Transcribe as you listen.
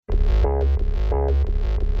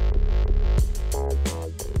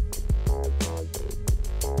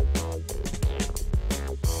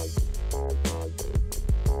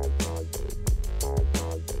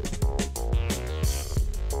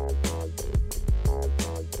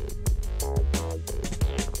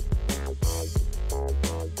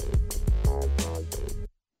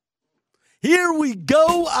Here we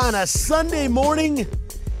go on a Sunday morning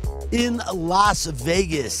in Las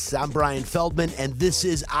Vegas. I'm Brian Feldman, and this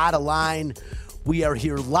is Outta Line. We are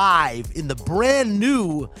here live in the brand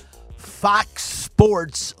new Fox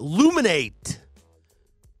Sports Luminate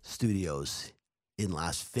studios in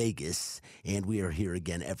Las Vegas. And we are here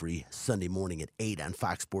again every Sunday morning at 8 on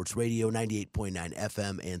Fox Sports Radio, 98.9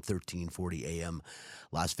 FM and 1340 AM.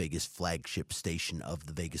 Las Vegas flagship station of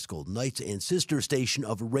the Vegas Golden Knights and sister station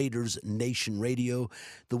of Raiders Nation Radio.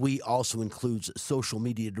 The we also includes social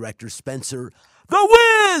media director Spencer "The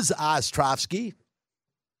Wiz" Ostrovsky.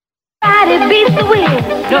 Nobody beats the Wiz.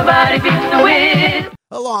 Nobody beats the Wiz.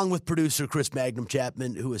 Along with producer Chris Magnum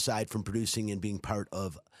Chapman, who aside from producing and being part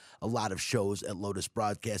of a lot of shows at Lotus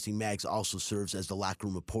Broadcasting, Mags also serves as the locker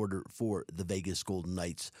room reporter for the Vegas Golden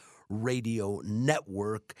Knights radio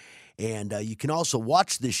network. And you can also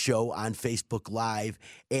watch this show on Facebook Live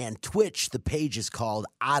and Twitch. The page is called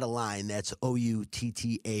Outta Line. That's Outtaline.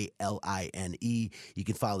 You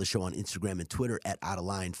can follow the show on Instagram and Twitter at Outta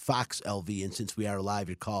Line, Fox LV. And since we are live,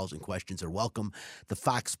 your calls and questions are welcome. The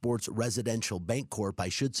Fox Sports Residential Bank Corp, I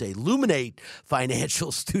should say, Luminate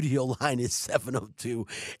Financial Studio line is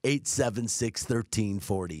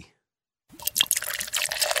 702-876-1340.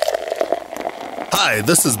 Hi,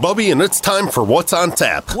 this is Bubby, and it's time for What's on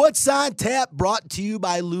Tap. What's on Tap, brought to you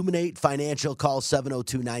by Luminate Financial. Call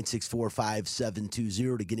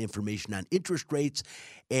 702-964-5720 to get information on interest rates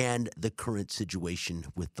and the current situation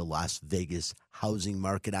with the Las Vegas housing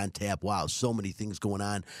market. On tap. Wow, so many things going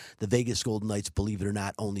on. The Vegas Golden Knights, believe it or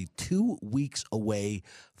not, only 2 weeks away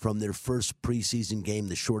from their first preseason game,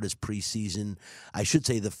 the shortest preseason, I should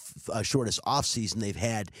say the shortest offseason they've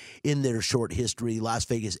had in their short history. Las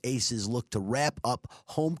Vegas Aces look to wrap up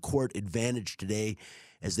home court advantage today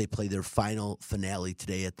as they play their final finale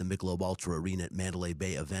today at the Michelob Ultra Arena at Mandalay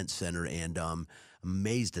Bay Event Center. And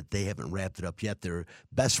amazed that they haven't wrapped it up yet. Their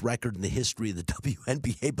best record in the history of the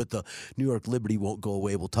WNBA, but the New York Liberty won't go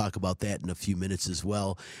away. We'll talk about that in a few minutes as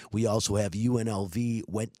well. We also have UNLV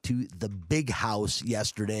went to the Big House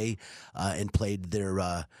yesterday and played their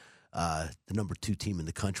the number 2 team in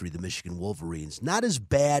the country, the Michigan Wolverines. Not as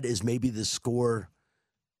bad as maybe the score.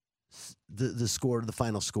 The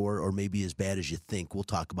final score, or maybe as bad as you think. We'll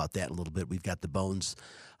talk about that in a little bit. We've got the Bones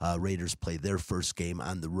Raiders play their first game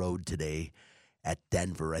on the road today at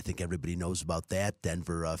Denver. I think everybody knows about that.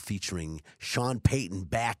 Denver featuring Sean Payton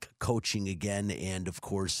back coaching again. And, of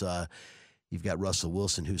course, you've got Russell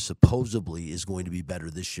Wilson, who supposedly is going to be better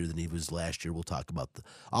this year than he was last year. We'll talk about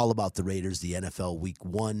all about the Raiders, the NFL Week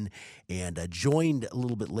 1, and joined a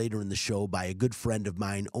little bit later in the show by a good friend of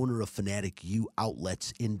mine, owner of Fanatic U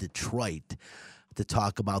Outlets in Detroit, to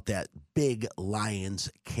talk about that big Lions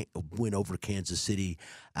win over Kansas City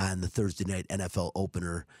on the Thursday night NFL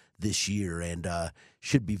opener this year, and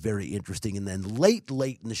should be very interesting. And then late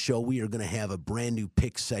in the show, we are going to have a brand new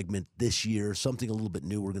pick segment this year, something a little bit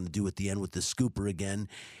new we're going to do at the end with the Scooper again,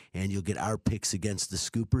 and you'll get our picks against the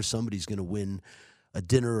Scooper. Somebody's going to win a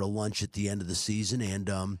dinner or a lunch at the end of the season, and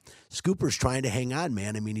Scooper's trying to hang on,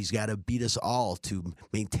 man. I mean, he's got to beat us all to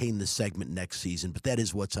maintain the segment next season. But that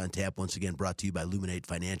is What's on Tap, once again brought to you by Luminate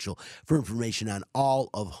Financial. For information on all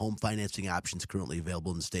of home financing options currently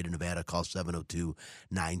available in the state of Nevada, call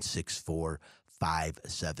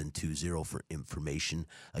 702-964-5720 for information,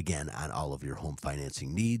 again, on all of your home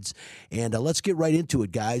financing needs. And let's get right into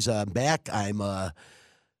it, guys. I'm back. I'm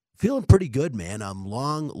feeling pretty good, man. I'm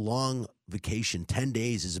long vacation. 10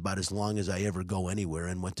 days is about as long as I ever go anywhere,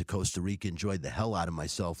 and went to Costa Rica, enjoyed the hell out of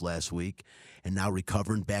myself last week, and now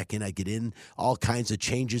recovering back in. I get in all kinds of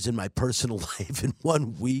changes in my personal life in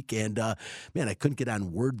 1 week, and man, I couldn't get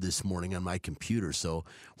on Word this morning on my computer, so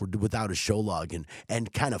we're without a show log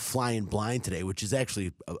and kind of flying blind today, which is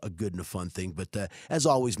actually a good and a fun thing. But as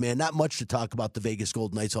always, man, not much to talk about the Vegas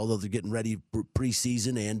Golden Knights, although they're getting ready for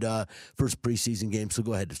preseason and first preseason game. So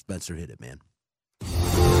go ahead, Spencer, hit it, man.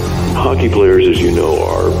 Hockey players, as you know,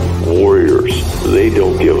 are warriors. They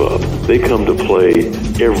don't give up. They come to play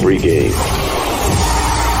every game.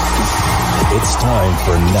 It's time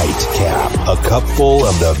for Nightcap, a cup full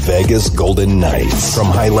of the Vegas Golden Knights. From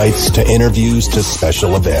highlights to interviews to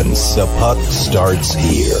special events, the puck starts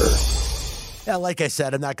here. Yeah, like I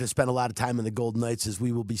said, I'm not going to spend a lot of time on the Golden Knights, as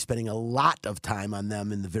we will be spending a lot of time on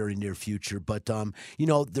them in the very near future. But,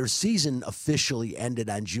 their season officially ended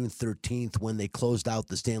on June 13th when they closed out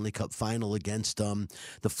the Stanley Cup final against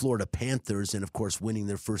the Florida Panthers, and, of course, winning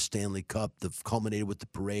their first Stanley Cup that culminated with the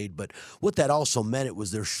parade. But what that also meant, it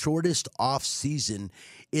was their shortest off season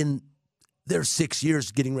in their 6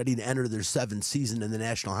 years, getting ready to enter their 7th season in the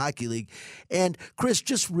National Hockey League. And, Chris,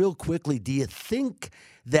 just real quickly, do you think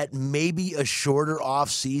that maybe a shorter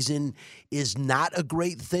off season is not a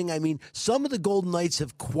great thing? I mean, some of the Golden Knights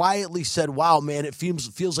have quietly said, wow, man, it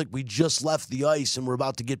feels like we just left the ice and we're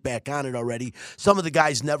about to get back on it already. Some of the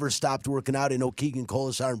guys never stopped working out. I know Keegan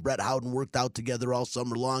Colasar and Brett Howden worked out together all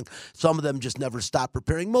summer long. Some of them just never stopped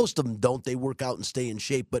preparing. Most of them don't. They work out and stay in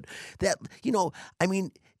shape. But that, I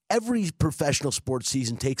mean, every professional sports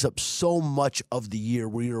season takes up so much of the year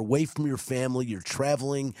where you're away from your family, you're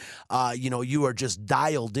traveling, you are just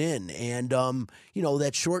dialed in. And,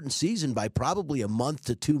 that shortened season by probably a month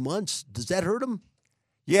to 2 months, does that hurt them?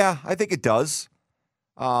 Yeah, I think it does.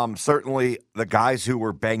 Certainly the guys who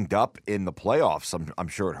were banged up in the playoffs, I'm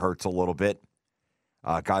sure it hurts a little bit.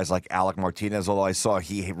 Guys like Alec Martinez, although I saw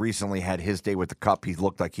he recently had his day with the Cup, he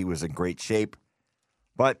looked like he was in great shape.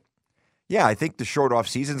 But yeah, I think the short off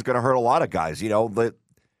season is going to hurt a lot of guys. I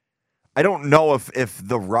don't know if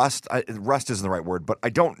the rust isn't the right word, but I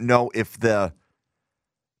don't know if the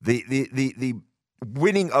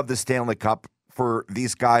winning of the Stanley Cup for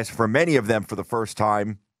these guys, for many of them for the first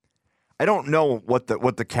time, I don't know what the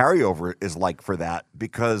carryover is like for that,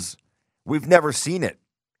 because we've never seen it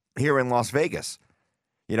here in Las Vegas.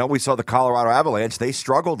 We saw the Colorado Avalanche. They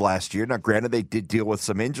struggled last year. Now, granted, they did deal with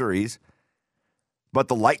some injuries, but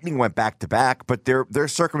the Lightning went back-to-back, but their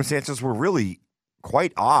circumstances were really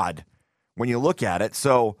quite odd when you look at it.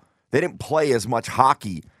 So they didn't play as much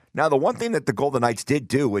hockey. Now, the one thing that the Golden Knights did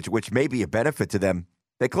do, which may be a benefit to them,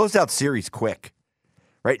 they closed out series quick,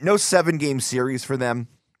 right? No 7-game series for them.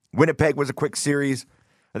 Winnipeg was a quick series.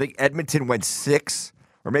 I think Edmonton went 6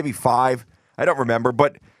 or maybe 5. I don't remember,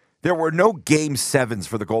 but there were no game 7s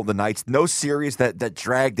for the Golden Knights, no series that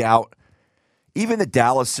dragged out. Even the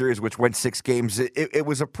Dallas series, which went 6 games, it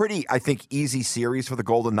was a pretty, I think, easy series for the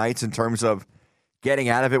Golden Knights in terms of getting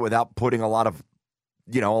out of it without putting a lot of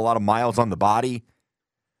miles on the body.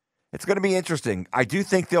 It's going to be interesting. I do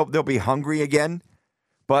think they'll be hungry again,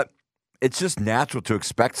 but it's just natural to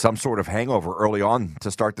expect some sort of hangover early on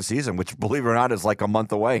to start the season, which, believe it or not, is like a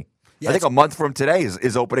month away. Yeah, I think a month from today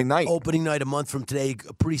is opening night. Opening night a month from today,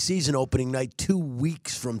 preseason opening night 2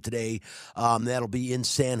 weeks from today. That'll be in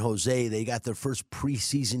San Jose. They got their first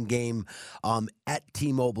preseason game at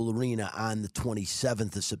T-Mobile Arena on the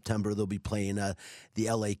 27th of September. They'll be playing the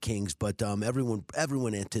LA Kings, but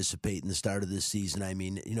everyone anticipating the start of this season. I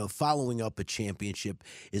mean, following up a championship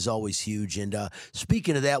is always huge. And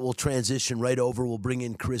speaking of that, we'll transition right over. We'll bring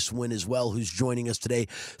in Chris Wynn as well, who's joining us today.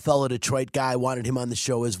 Fellow Detroit guy. Wanted him on the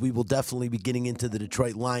show, as we will definitely be getting into the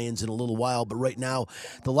Detroit Lions in a little while. But right now,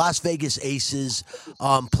 the Las Vegas Aces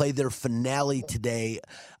play their finale today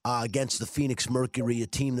against the Phoenix Mercury, a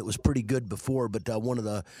team that was pretty good before, but one of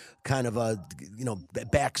the kind of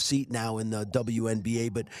back seat now in the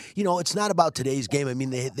WNBA. But it's not about today's game. I mean,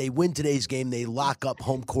 they win today's game, they lock up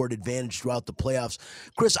home court advantage throughout the playoffs.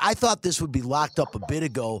 Chris, I thought this would be locked up a bit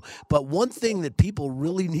ago, but one thing that people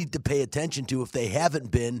really need to pay attention to, if they haven't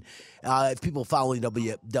been, if people following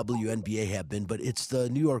WNBA have been, but it's the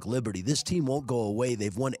New York Liberty. This team won't go away.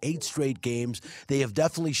 They've won 8 straight games. They have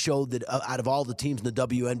definitely showed that out of all the teams in the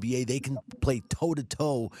WNBA, they can play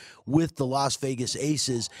toe-to-toe with the Las Vegas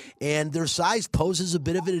Aces, and their size poses a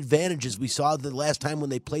bit of an advantage, as we saw the last time when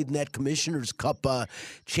they played in that Commissioner's Cup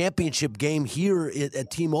championship game here at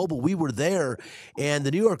T-Mobile. We were there, and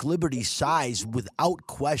the New York Liberty size, without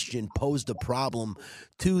question, posed a problem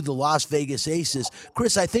to the Las Vegas Aces.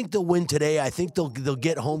 Chris, I think they'll win today. I think they'll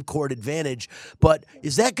get home court advantage. But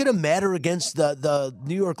is that going to matter against the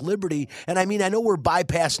New York Liberty? And I mean, I know we're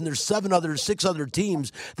bypassing. There's 6 other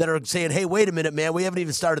teams that are saying, hey, wait a minute, man, we haven't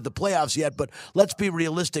even started the playoffs yet. But let's be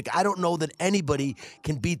realistic. I don't know that anybody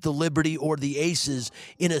can beat the Liberty or the Aces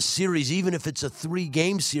in a series, even if it's a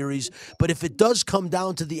 3-game series. But if it does come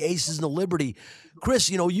down to the Aces and the Liberty,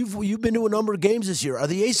 Chris, you've been to a number of games this year. Are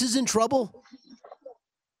the Aces in trouble?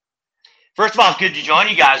 First of all, it's good to join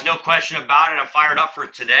you guys. No question about it. I'm fired up for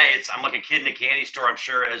today. I'm like a kid in a candy store, I'm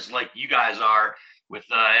sure, as like you guys are with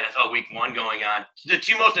NFL Week 1 going on. The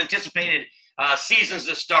 2 most anticipated seasons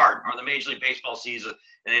to start are the Major League Baseball season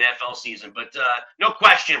and the NFL season. But no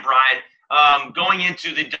question, Brian, going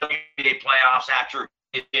into the WNBA playoffs after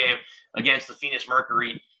a game against the Phoenix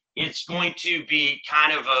Mercury, it's going to be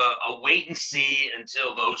kind of a wait and see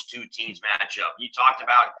until those 2 teams match up. You talked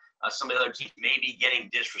about some of the other teams maybe getting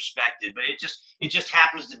disrespected, but it just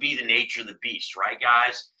happens to be the nature of the beast, right,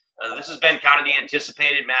 guys? This has been kind of the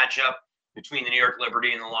anticipated matchup between the New York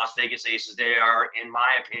Liberty and the Las Vegas Aces. They are, in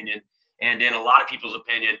my opinion, and in a lot of people's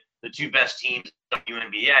opinion, the 2 best teams in the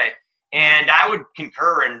WNBA. And I would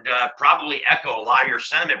concur and probably echo a lot of your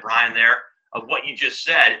sentiment, Brian, there, of what you just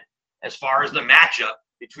said as far as the matchup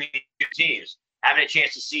between the 2 teams. having a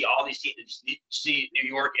chance to see all these teams, see New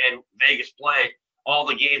York and Vegas play all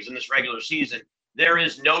the games in this regular season, there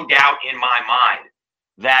is no doubt in my mind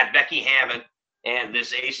that Becky Hammond and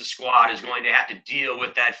this Aces squad is going to have to deal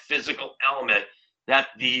with that physical element that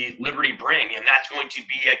the Liberty bring, and that's going to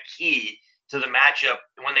be a key to the matchup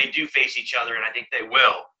when they do face each other, and I think they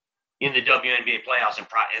will in the WNBA playoffs and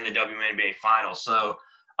in the WNBA finals. So,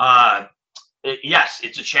 yes,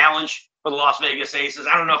 it's a challenge for the Las Vegas Aces.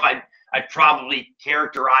 I don't know if I'd probably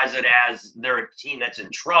characterize it as they're a team that's in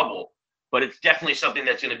trouble, but it's definitely something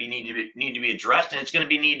that's going to need to be addressed, and it's going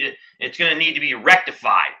to need to be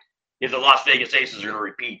rectified if the Las Vegas Aces are going to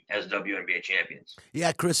repeat as WNBA champions.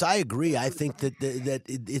 Yeah, Chris, I agree. I think that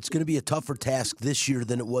it's going to be a tougher task this year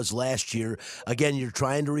than it was last year. Again, you're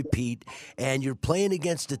trying to repeat, and you're playing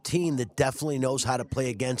against a team that definitely knows how to play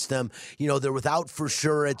against them. You know, they're without for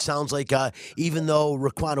sure. It sounds like even though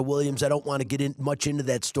Raquana Williams, I don't want to get much into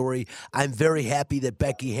that story, I'm very happy that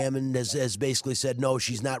Becky Hammond has basically said no,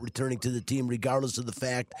 she's not returning to the team, regardless of the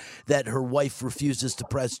fact that her wife refuses to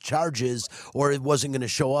press charges or it wasn't going to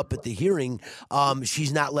show up at the hearing.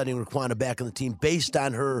 She's not letting Raquana back on the team based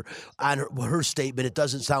on her statement. It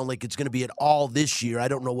doesn't sound like it's going to be at all this year. I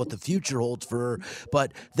don't know what the future holds for her,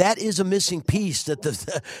 but that is a missing piece that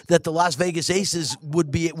the Las Vegas Aces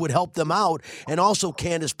would help them out. And also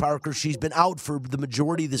Candace Parker, she's been out for the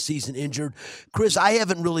majority of the season injured. Chris, I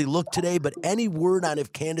haven't really looked today, but any word on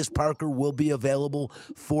if Candace Parker will be available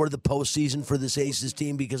for the postseason for this Aces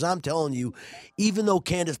team? Because I'm telling you, even though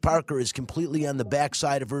Candace Parker is completely on the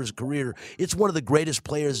backside of her career, it's one of the greatest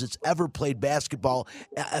players that's ever played basketball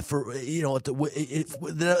that's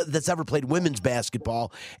ever played women's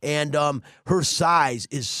basketball, and her size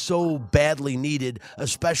is so badly needed,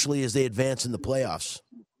 especially as they advance in the playoffs.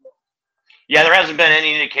 Yeah, there hasn't been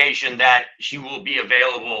any indication that she will be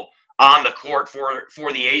available on the court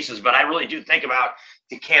for the Aces, but I really do think about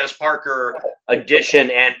the Candace Parker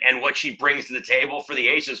addition and what she brings to the table for the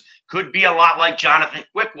Aces could be a lot like Jonathan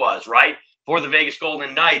Quick was, right? For the Vegas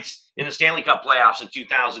Golden Knights in the Stanley Cup playoffs in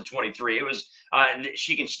 2023. It was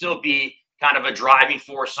she can still be kind of a driving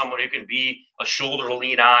force, someone who can be a shoulder to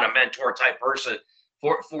lean on, a mentor type person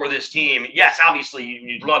for this team. Yes, obviously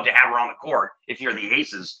you'd love to have her on the court if you're the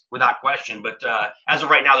Aces, without question. But as of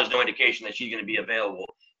right now, there's no indication that she's going to be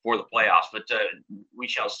available for the playoffs. But we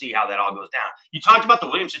shall see how that all goes down. You talked about the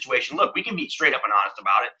Williams situation. Look, we can be straight up and honest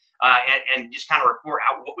about it. And just kind of report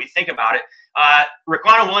out what we think about it.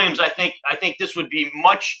 Raquana Williams, I think this would be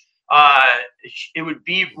much. It would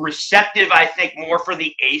be receptive, I think, more for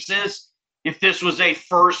the Aces if this was a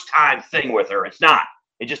first-time thing with her. It's not.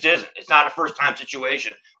 It just isn't. It's not a first-time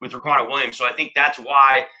situation with Raquana Williams. So I think that's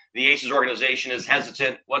why the Aces organization is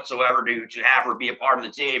hesitant whatsoever to have her be a part of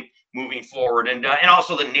the team moving forward, and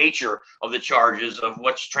also the nature of the charges of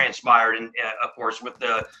what's transpired, and of course with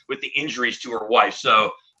the injuries to her wife.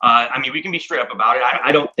 So. I mean, we can be straight up about it.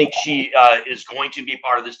 I don't think she is going to be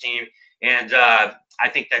part of this team, and I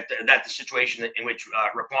think that that's the situation in which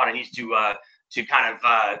Raquana needs to kind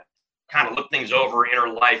of look things over in her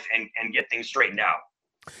life and get things straightened out.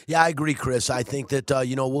 Yeah, I agree, Chris. I think that,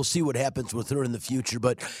 we'll see what happens with her in the future.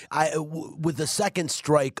 But with the second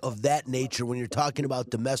strike of that nature, when you're talking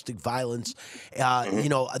about domestic violence,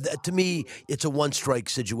 to me, it's a one-strike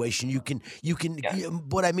situation.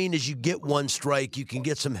 What I mean is you get one strike, you can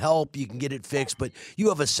get some help, you can get it fixed, but you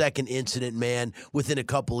have a second incident, man, within a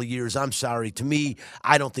couple of years. I'm sorry. To me,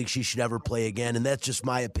 I don't think she should ever play again, and that's just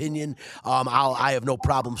my opinion. I have no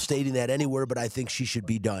problem stating that anywhere, but I think she should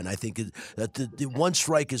be done. I think that the one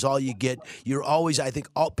strike is all you get. I think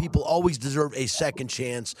people always deserve a second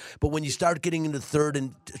chance, but when you start getting into third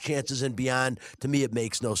and chances and beyond, to me it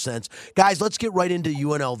makes no sense. Guys, let's get right into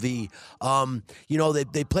UNLV.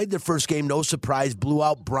 They played their first game, no surprise, blew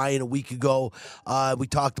out Bryan a week ago. We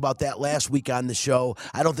talked about that last week on the show.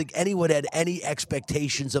 I don't think anyone had any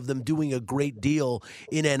expectations of them doing a great deal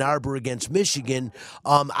in Ann Arbor against Michigan.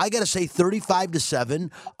 I got to say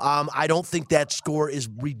 35-7. I don't think that score is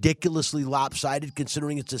ridiculously lopsided considering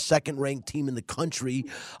it's a second-ranked team in the country.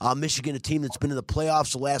 Michigan, a team that's been in the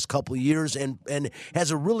playoffs the last couple of years and has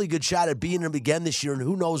a really good shot at beating them again this year, and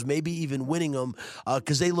who knows, maybe even winning them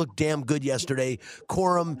because they looked damn good yesterday.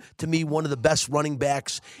 Corum, to me, one of the best running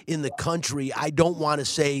backs in the country. I don't want to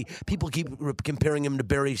say people keep comparing him to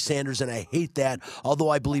Barry Sanders, and I hate that, although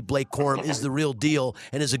I believe Blake Corum is the real deal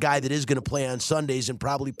and is a guy that is going to play on Sundays and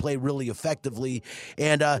probably play really effectively.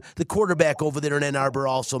 And the quarterback over there in Ann Arbor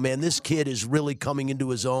also, man, this kid is really coming into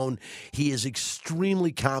his own. He is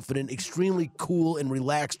extremely confident, extremely cool and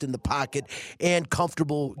relaxed in the pocket, and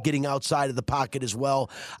comfortable getting outside of the pocket as well.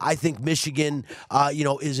 I think Michigan,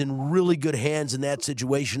 is in really good hands in that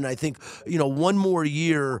situation. I think, one more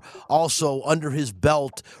year also under his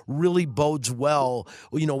belt really bodes well,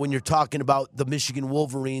 when you're talking about the Michigan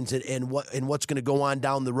Wolverines and what's going to go on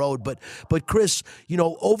down the road. But Chris,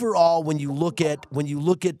 overall, when you look at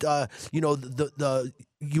the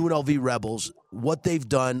UNLV Rebels, what they've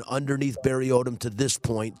done underneath Barry Odom to this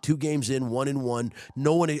point, 2 games in,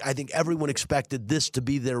 1-1. I think everyone expected this to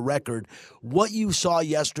be their record. What you saw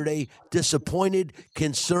yesterday, disappointed,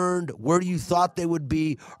 concerned, where you thought they would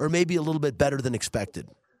be, or maybe a little bit better than expected?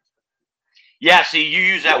 Yeah, see, you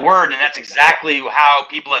use that word, and that's exactly how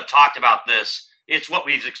people have talked about this. It's what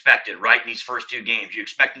we've expected, right, in these first 2 games. You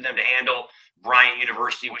expected them to handle Bryant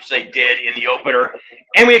University, which they did in the opener,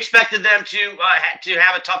 and we expected them to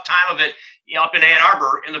have a tough time of it up in Ann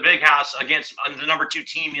Arbor in the Big House against the number 2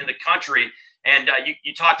 team in the country. And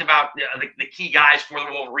you talked about the key guys for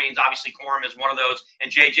the Wolverines. Obviously, Corum is one of those,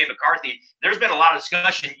 and J.J. McCarthy. There's been a lot of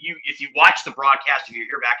discussion. If you watch the broadcast, if you're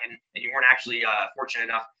here back and you weren't actually fortunate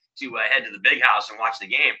enough to head to the Big House and watch the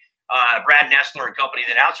game, Brad Nessler and company,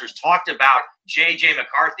 the announcers, talked about J.J.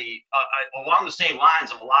 McCarthy along the same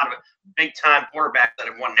lines of a lot of big-time quarterbacks that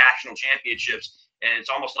have won national championships. And it's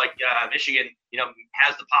almost like Michigan,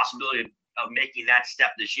 has the possibility of making that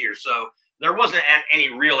step this year. So there wasn't any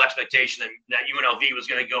real expectation that UNLV was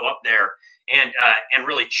going to go up there and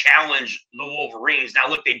really challenge the Wolverines. Now,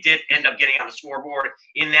 look, they did end up getting on the scoreboard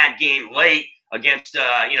in that game late against,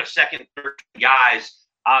 second, third guys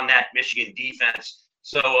on that Michigan defense.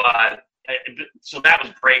 So that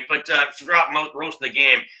was great. But throughout most of the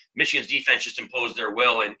game, Michigan's defense just imposed their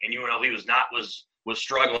will, and UNLV was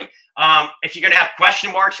struggling. If you're going to have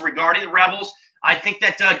question marks regarding the Rebels, I think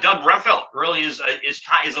that Doug Brumfield really is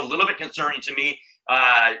a little bit concerning to me.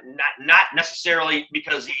 Not necessarily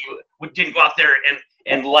because he didn't go out there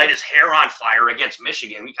and light his hair on fire against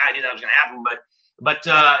Michigan. We kind of knew that was going to happen,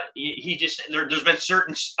 but he just there's been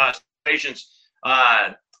certain situations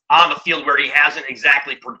on the field where he hasn't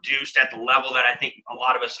exactly produced at the level that I think a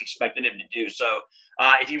lot of us expected him to do. So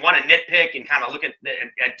if you want to nitpick and kind of look at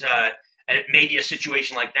maybe a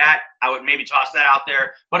situation like that, I would maybe toss that out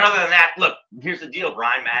there. But other than that, look, here's the deal,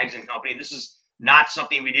 Brian, Mags and company. This is not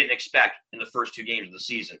something we didn't expect in the first 2 games of the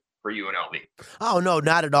season for UNLV. Oh, no,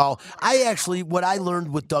 not at all. What I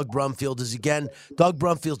learned with Doug Brumfield is, again, Doug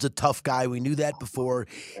Brumfield's a tough guy. We knew that before.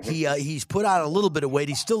 He's put on a little bit of weight.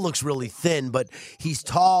 He still looks really thin, but he's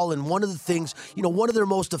tall. And one of the things, one of their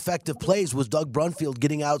most effective plays was Doug Brumfield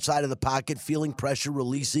getting outside of the pocket, feeling pressure,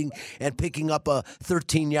 releasing, and picking up a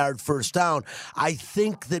 13-yard first down. I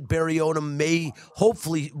think that Barry Odom may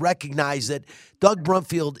hopefully recognize that Doug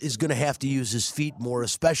Brumfield is going to have to use his feet more,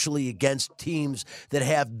 especially against teams that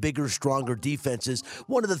have bigger, stronger defenses.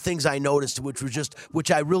 One of the things I noticed, which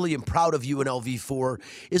I really am proud of UNLV for,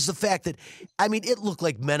 is the fact that, it looked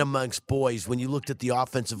like men amongst boys when you looked at the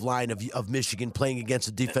offensive line of Michigan playing against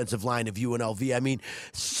the defensive line of UNLV.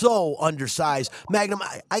 So undersized. Magnum,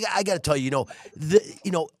 I got to tell you,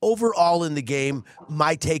 overall in the game,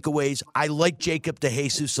 my takeaways, I like Jacob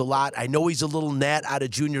DeJesus a lot. I know he's a little gnat out of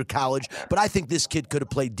junior college, but I think this kid could have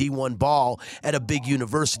played D1 ball at a big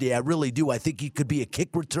university. I really do. I think he could be a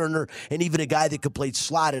kick returner and even a guy that could play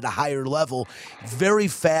slot at a higher level. Very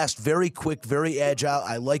fast, very quick, very agile.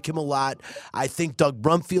 I like him a lot. I think Doug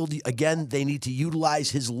Brumfield, again, they need to utilize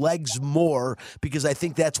his legs more because I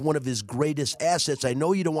think that's one of his greatest assets. I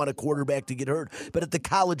know you don't want a quarterback to get hurt, but at the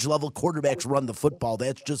college level, quarterbacks run the football.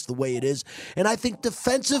 That's just the way it is. And I think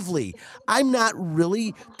defensively, I'm not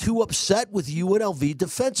really too upset with UNLV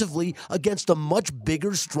defensively against a much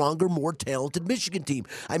bigger, stronger, more talented Michigan team.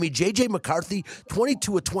 J.J. McCarthy,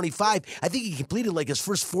 22 of 25. I think he completed like his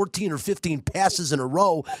first 14 or 15 passes in a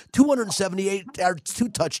row, 278 yards, 2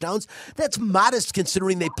 touchdowns. That's modest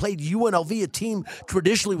considering they played UNLV, a team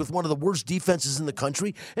traditionally with one of the worst defenses in the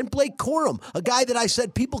country, and Blake Corum, a guy that I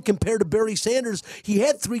said people compare to Barry Sanders. He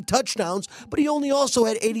had 3 touchdowns, but he only also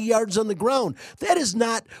had 80 yards on the ground. That is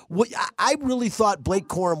not what I really thought. Blake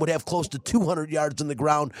Corum would have close to 200 yards on the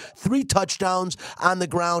ground, 3 touchdowns on the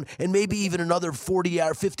ground, and maybe even another 50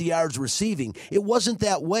 yards receiving. It wasn't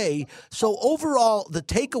that way. So overall, the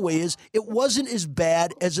takeaway is it wasn't as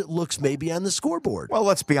bad as it looks maybe on the scoreboard. Well,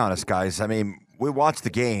 let's be honest, guys. We watched the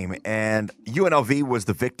game, and UNLV was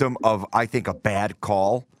the victim of, I think, a bad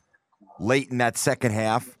call late in that second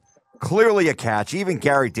half. Clearly a catch. Even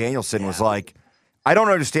Gary Danielson was like, I don't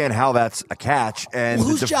understand how that's a catch. And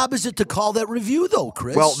whose job is it to call that review, though,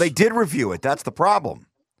 Chris? Well, they did review it. That's the problem.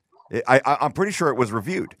 I'm pretty sure it was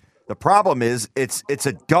reviewed. The problem is it's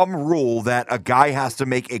a dumb rule that a guy has to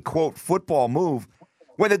make a, quote, football move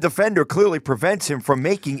when the defender clearly prevents him from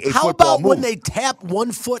making a How football about move. when they tap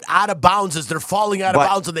 1 foot out of bounds as they're falling out of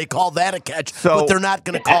bounds and they call that a catch, but they're not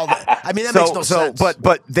going to call that? I mean, that makes no sense.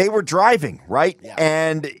 But they were driving, right? Yeah.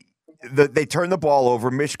 And they turn the ball over.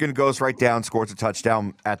 Michigan goes right down, scores a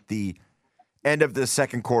touchdown at the end of the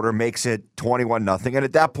second quarter, makes it 21-0. And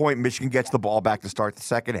at that point, Michigan gets the ball back to start the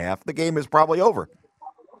second half. The game is probably over.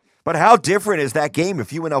 But how different is that game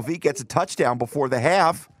if UNLV gets a touchdown before the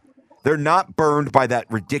half? They're not burned by that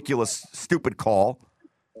ridiculous, stupid call.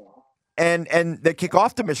 And they kick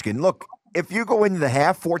off to Michigan. Look, if you go into the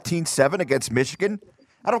half 14-7 against Michigan,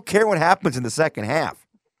 I don't care what happens in the second half.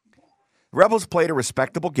 Rebels played a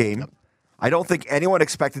respectable game. I don't think anyone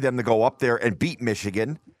expected them to go up there and beat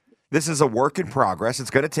Michigan. This is a work in progress.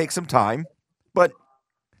 It's going to take some time. But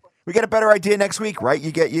we get a better idea next week, right?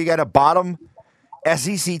 You get a bottom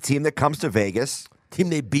SEC team that comes to Vegas. Team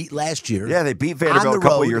they beat last year. Yeah, they beat Vanderbilt a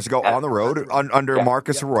couple of years ago on the road under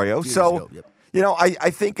Marcus Arroyo. So,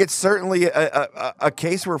 I think it's certainly a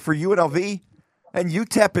case where for UNLV, and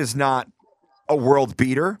UTEP is not a world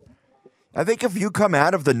beater. I think if you come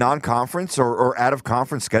out of the non-conference or out of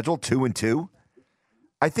conference schedule 2-2,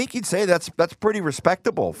 I think you'd say that's pretty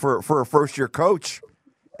respectable for a first-year coach.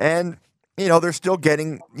 And, they're still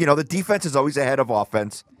getting, the defense is always ahead of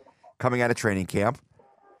offense coming out of training camp.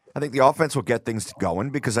 I think the offense will get things going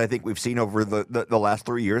because I think we've seen over the last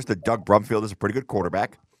 3 years that Doug Brumfield is a pretty good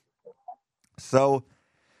quarterback. So,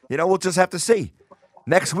 we'll just have to see.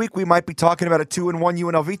 Next week, we might be talking about a 2-1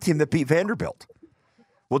 UNLV team that beat Vanderbilt.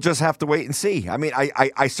 We'll just have to wait and see. I mean,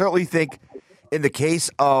 I certainly think in the case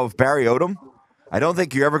of Barry Odom, I don't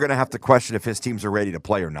think you're ever going to have to question if his teams are ready to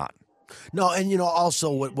play or not. No, and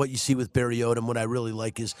also what you see with Barry Odom, what I really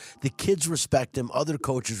like is the kids respect him, other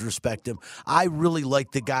coaches respect him. I really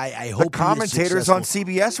like the guy. I hope the commentators on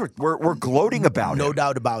CBS were gloating about him. No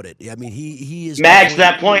doubt about it. I mean, he is. Mags to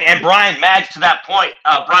that point, and Brian, Mags to that point.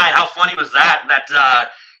 Brian, how funny was that?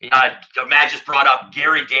 Matt just brought up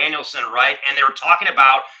Gary Danielson, right? And they were talking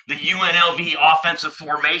about the UNLV offensive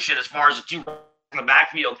formation as far as the two in the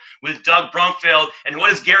backfield with Doug Brumfield. And what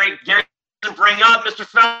does Gary bring up, Mr.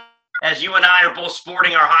 Fell? As you and I are both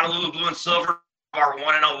sporting our Honolulu blue and silver, our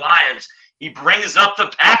 1-0 Lions, he brings up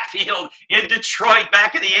the backfield in Detroit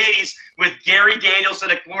back in the 80s with Gary Danielson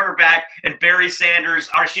at quarterback and Barry Sanders,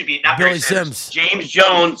 or excuse me, not Barry Sanders, Sims, James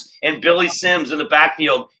Jones and Billy Sims in the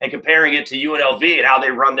backfield, and comparing it to UNLV and how they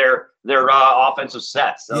run their offensive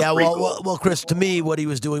sets. Yeah, well, Chris, to me, what he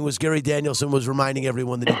was doing was Gary Danielson was reminding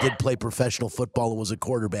everyone that he did play professional football and was a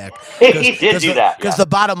quarterback. He did do that. Because the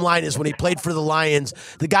bottom line is when he played for the Lions,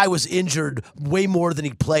 the guy was injured way more than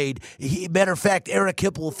he played. Matter of fact, Eric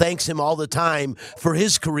Hipple thanks him all the time for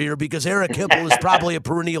his career because Eric Hipple is probably a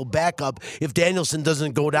perennial backup if Danielson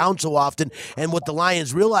doesn't go down so often. And what the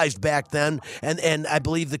Lions realized back then, and I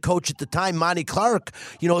believe the coach at the time, Monty Clark,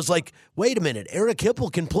 was like, wait a minute, Eric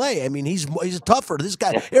Hipple can play. I mean, he's tougher. This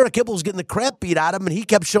guy, Eric Hipple was getting the crap beat out of him, and he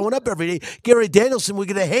kept showing up every day. Gary Danielson would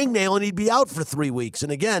get a hangnail, and he'd be out for 3 weeks.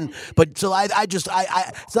 And again, I it's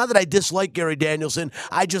not that I dislike Gary Danielson.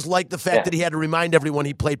 I just like the fact that he had to remind everyone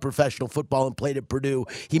he played professional football and played at Purdue.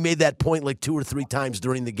 He made that point like 2 or 3 times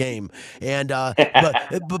during the game. And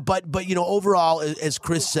but overall, as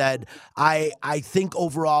Chris said, I think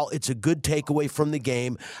overall it's a good takeaway from the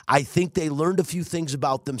game. I think they learned a few things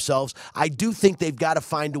about themselves. I do think they've got to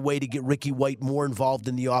find a way to get Ricky White more involved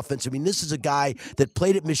in the offense. I mean, this is a guy that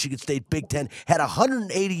played at Michigan State Big Ten, had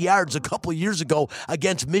 180 yards a couple of years ago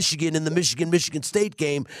against Michigan in the Michigan State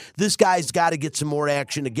game. This guy's got to get some more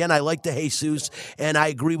action. Again, I like the Jesus, and I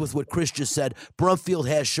agree with what Chris just said. Brumfield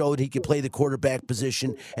has showed he can play the quarterback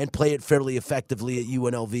position and play it fairly effectively at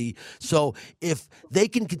UNLV. So if they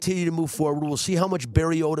can continue to move forward, we'll see how much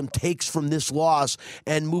Barry Odom takes from this loss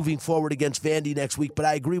and moving forward against Vandy next week. But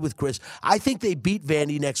I agree with Chris. I think they beat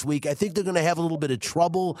Vandy next week. I think they're going to have a little bit of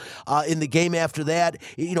trouble in the game after that.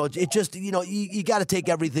 You got to take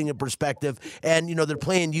everything in perspective. And, they're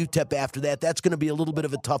playing UTEP after that. That's going to be a little bit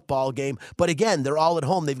of a tough ball game. But again, they're all at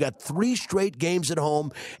home. They've got 3 straight games at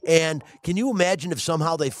home. And can you imagine if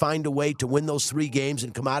somehow they find a way to win those 3 games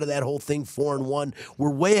and come out of that whole thing 4-1?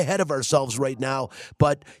 We're way ahead of ourselves right now.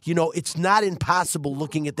 But, it's not impossible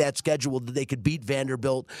looking at that schedule that they could beat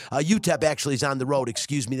Vanderbilt. UTEP actually is on the road.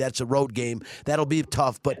 Excuse me, that's a road game. That'll be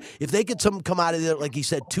tough. But if they could come out of there, like he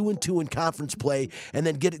said, 2-2 in conference play, and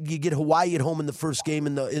then you get Hawaii at home in the first game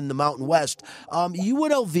in the Mountain West,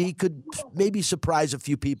 UNLV could maybe surprise a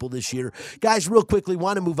few people this year. Guys, real quickly,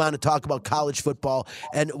 want to move on to talk about college football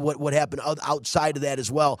and what happened outside of that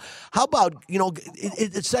as well. How about,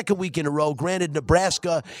 it's second week in a row. Granted,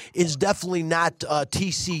 Nebraska is definitely not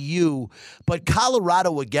TCU, but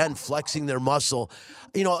Colorado again flexing their muscle.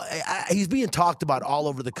 He's being talked about all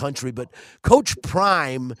over the country, but Coach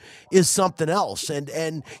Prime is something else.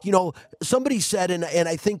 And somebody said, and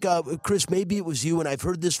I think, Chris, maybe it was you, and I've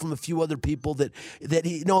heard this from a few other people that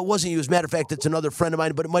he, no, it wasn't you. As a matter of fact, it's another friend of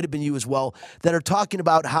mine, but it might have been you as well, that are talking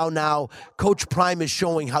about how now Coach Prime is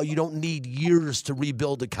showing how you don't need years to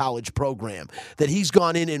rebuild a college program, that he's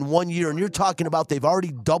gone in 1 year, and you're talking about they've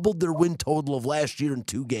already doubled their win total of last year in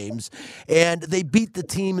 2 games, and they beat the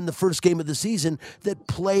team in the first game of the season that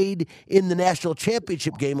played in the national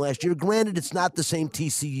championship game last year. Granted, it's not the same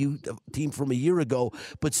TCU team from a year ago,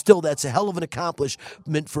 but still, that's a hell of an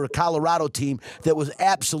accomplishment for a Colorado team that was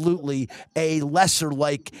absolutely a lesser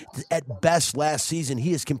like at best last season.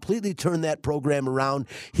 He has completely turned that program around.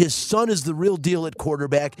 His son is the real deal at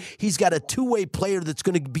quarterback. He's got a two-way player that's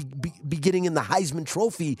going to be getting in the Heisman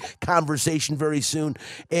Trophy conversation very soon.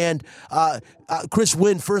 And Chris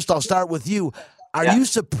Wynn, first I'll start with you. Are you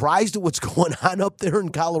surprised at what's going on up there in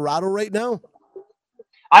Colorado right now?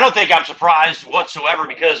 I don't think I'm surprised whatsoever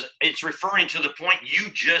because it's referring to the point you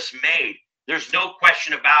just made. There's no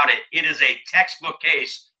question about it. It is a textbook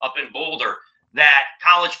case up in Boulder that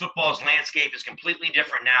college football's landscape is completely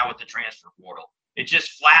different now with the transfer portal. It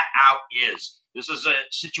just flat out is. This is a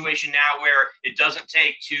situation now where it doesn't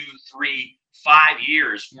take 2, 3, 5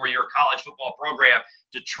 years for your college football program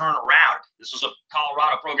to turn around. This was a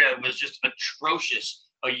Colorado program that was just atrocious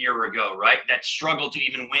a year ago, right? That struggled to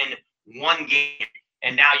even win 1 game.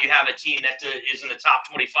 And now you have a team that is in the top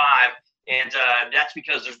 25. And that's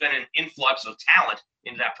because there's been an influx of talent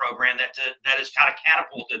into that program that has kind of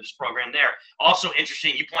catapulted this program there. Also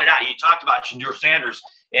interesting, you pointed out, you talked about Shedeur Sanders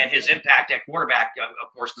and his impact at quarterback,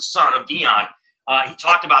 of course, the son of Deion. He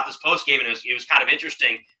talked about this postgame, and it was kind of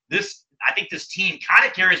interesting. I think this team kind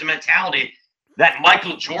of carries a mentality that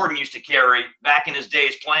Michael Jordan used to carry back in his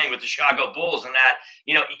days playing with the Chicago Bulls, and that,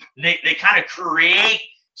 they kind of create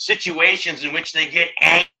situations in which they get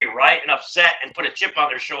angry, right, and upset and put a chip on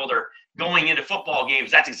their shoulder going into football games.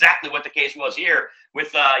 That's exactly what the case was here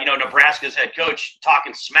with, Nebraska's head coach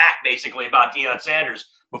talking smack basically about Deion Sanders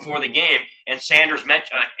before the game. And Sanders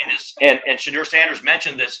mentioned, and Shedeur Sanders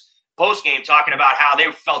mentioned this post game, talking about how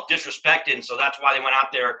they felt disrespected. And so that's why they went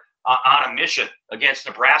out there on a mission against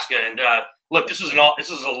Nebraska. And look, this is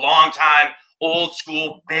a long time, old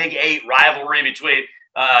school Big 8 rivalry between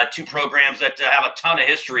two programs that have a ton of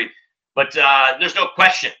history. But there's no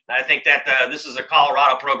question. I think that this is a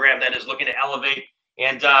Colorado program that is looking to elevate.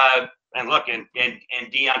 And look, and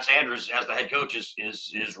Deion Sanders as the head coach is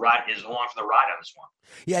along for the ride on this one.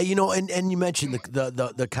 Yeah, and you mentioned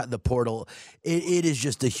the portal. It is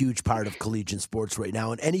just a huge part of collegiate sports right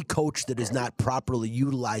now. And any coach that is not properly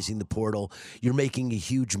utilizing the portal, you're making a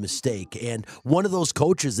huge mistake. And one of those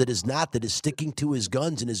coaches that is sticking to his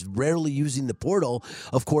guns and is rarely using the portal,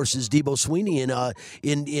 of course, is Debo Sweeney in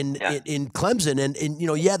Clemson.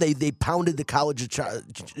 And they pounded the College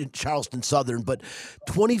of Charleston Southern, but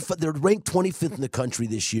they're ranked 25th in the country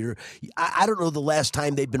this year. I don't know the last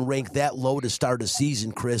time they've been ranked that low to start a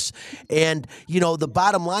season, Chris. And, the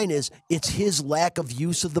bottom line is it's his lack of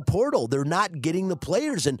use of the portal. They're not getting the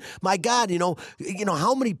players. And my God,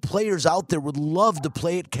 how many players out there would love to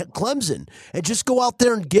play at Clemson and just go out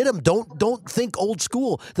there and get them? Don't think old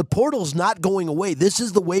school. The portal's not going away. This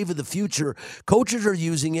is the wave of the future. Coaches are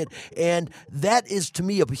using it. And that is, to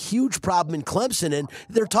me, a huge problem in Clemson. And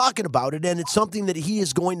they're talking about it. And it's something that he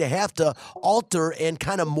is going to have to alter and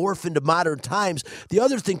kind of morph into modern times. The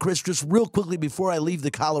other thing, Chris, just real quickly before I leave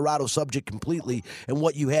the Colorado subject completely and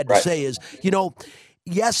what you had to say is,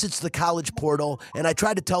 yes, it's the college portal, and I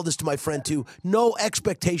tried to tell this to my friend too. No,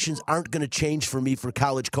 expectations aren't going to change for me for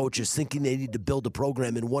college coaches thinking they need to build a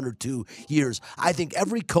program in 1 or 2 years. I think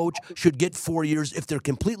every coach should get 4 years. If they're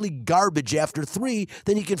completely garbage after 3,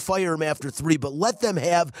 then you can fire them after 3. But let them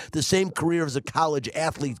have the same career as a college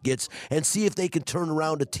athlete gets and see if they can turn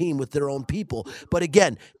around a team with their own people. But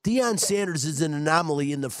again, Deion Sanders is an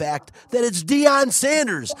anomaly in the fact that it's Deion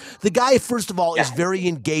Sanders. The guy, first of all, is very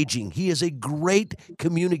engaging. He is a great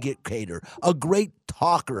communicator, a great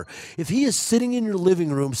talker. If he is sitting in your living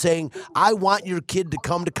room saying, I want your kid to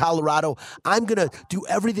come to Colorado, I'm going to do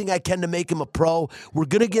everything I can to make him a pro. We're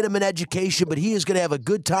going to get him an education, but he is going to have a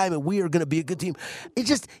good time and we are going to be a good team. It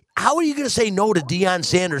just, how are you going to say no to Deion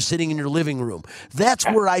Sanders sitting in your living room? That's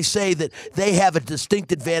where I say that they have a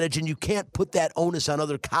distinct advantage, and you can't put that onus on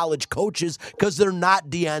other college coaches because they're not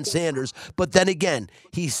Deion Sanders. But then again,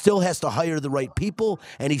 he still has to hire the right people,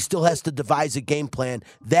 and he still has to devise a game plan.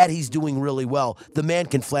 That he's doing really well. The man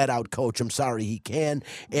can flat out coach. I'm sorry, he can,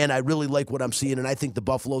 and I really like what I'm seeing, and I think the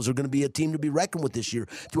Buffaloes are going to be a team to be reckoned with this year.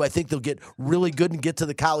 Do I think they'll get really good and get to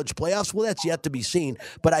the college playoffs? Well, that's yet to be seen,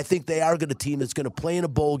 but I think they are going to team that's going to play in a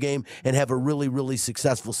bowl game and have a really, really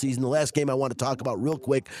successful season. The last game I want to talk about real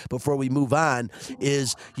quick before we move on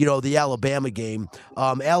is, the Alabama game.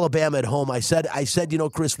 Alabama at home. I said,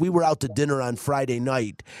 Chris, we were out to dinner on Friday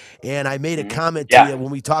night, and I made a comment to you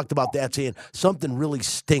when we talked about that, saying something really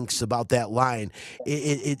stinks about that line.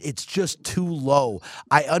 It's just too low.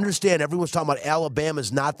 I understand everyone's talking about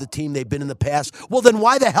Alabama's not the team they've been in the past. Well, then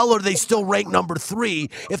why the hell are they still ranked number 3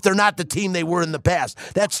 if they're not the team they were in the past?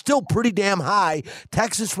 That's still pretty damn high.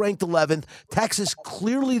 Texas ranked 11th. Texas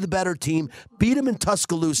clearly the better team. Beat them in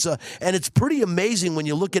Tuscaloosa, and it's pretty amazing when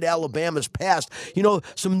you look at Alabama's past.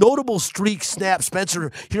 Some notable streak snaps.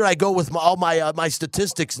 Spencer, here I go with all my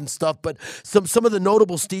statistics and stuff, but some of the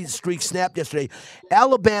notable streaks snapped yesterday.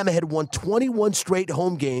 Alabama had won 21 straight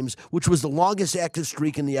home games, which was the longest active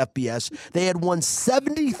streak in the FBS. They had won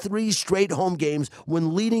 73 straight home games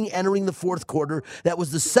when leading entering the fourth quarter. That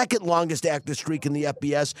was the second longest active streak in the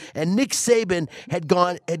FBS. And Nick Saban had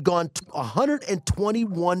gone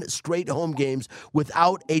 121 straight home games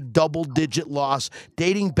without a double-digit loss,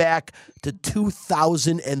 dating back to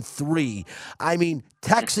 2003. I mean,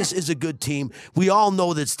 Texas is a good team. We all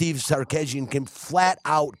know that Steve Sarkisian can flat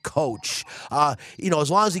out coach. As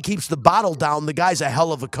long as he keeps the bottle down, the guy's a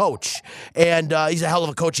hell of a coach. And he's a hell of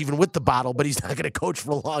a coach even with the bottle, but he's not going to coach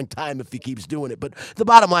for a long time if he keeps doing it. But the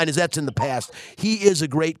bottom line is that's in the past. He is a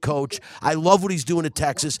great coach. I love what he's doing at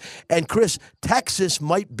Texas. And Chris, Texas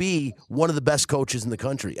might be one of the best coaches in the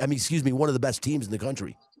country. One of the best teams in the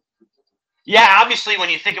country. Yeah, obviously, when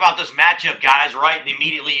you think about this matchup, guys, right,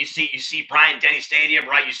 immediately you see Bryant-Denny Stadium,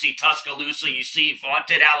 right? You see Tuscaloosa, you see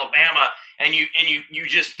vaunted Alabama, and you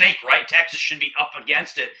just think, right, Texas should be up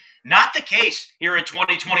against it. Not the case here in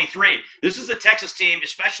 2023. This is a Texas team,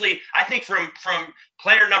 especially I think from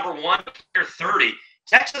player number 1 to player 30.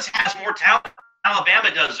 Texas has more talent than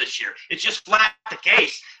Alabama does this year. It's just flat the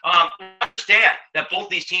case. Understand that both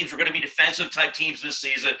these teams are going to be defensive type teams this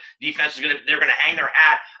season. Defense they're going to hang their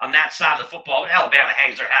hat on that side of the football. Alabama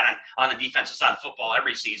hangs their hat on the defensive side of football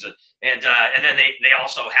every season, and then they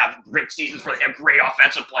also have great seasons where they have great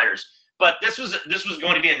offensive players. But this was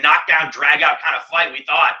going to be a knockdown, drag-out kind of fight, we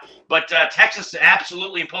thought. But Texas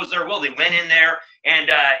absolutely imposed their will. They went in there and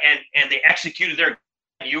they executed their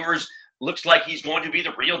viewers. Looks like he's going to be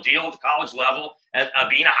the real deal at the college level,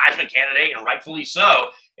 being a Heisman candidate, and rightfully so.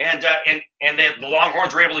 And the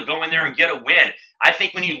Longhorns were able to go in there and get a win. I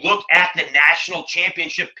think when you look at the national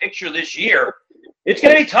championship picture this year, it's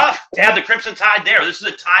going to be tough to have the Crimson Tide there. This is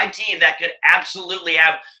a Tide team that could absolutely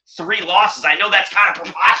have 3 losses. I know that's kind of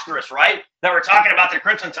preposterous, right? That we're talking about the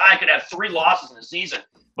Crimson Tide could have 3 losses in the season.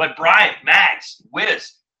 But Brian, Mags,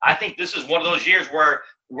 Wiz, I think this is one of those years where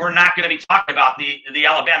we're not going to be talking about the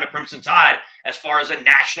Alabama Crimson Tide as far as a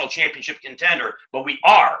national championship contender, but we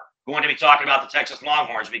are going to be talking about the Texas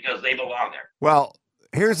Longhorns because they belong there. Well,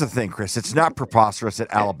 here's the thing, Chris. It's not preposterous that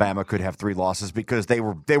Alabama could have 3 losses because they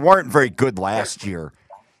weren't very good last year,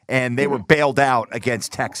 and they were bailed out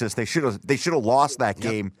against Texas. They should have lost that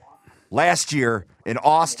game last year in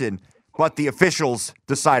Austin, but the officials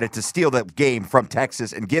decided to steal that game from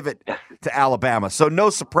Texas and give it to Alabama. So no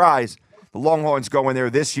surprise. The Longhorns go in there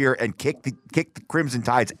this year and kick the Crimson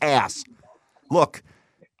Tide's ass. Look,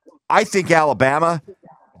 I think Alabama,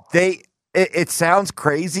 it sounds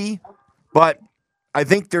crazy, but I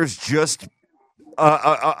think there's just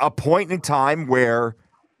a point in time where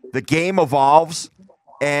the game evolves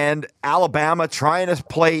and Alabama trying to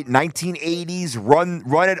play 1980s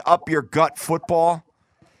run it up your gut football,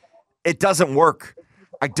 it doesn't work.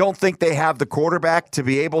 I don't think they have the quarterback to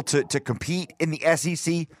be able to compete in the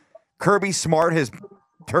SEC. Kirby Smart has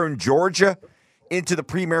turned Georgia into the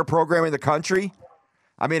premier program in the country.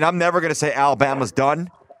 I mean, I'm never going to say Alabama's done,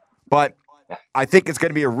 but I think it's going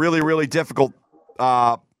to be a really, really difficult,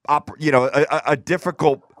 a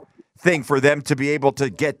difficult thing for them to be able to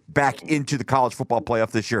get back into the college football playoff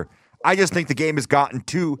this year. I just think the game has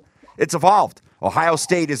it's evolved. Ohio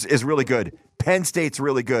State is really good. Penn State's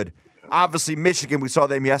really good. Obviously, Michigan, we saw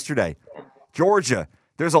them yesterday. Georgia,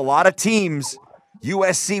 there's a lot of teams.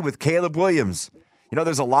 USC with Caleb Williams.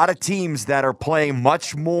 There's a lot of teams that are playing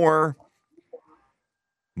much more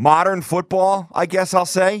modern football, I guess I'll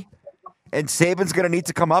say. And Saban's going to need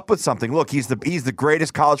to come up with something. Look, he's the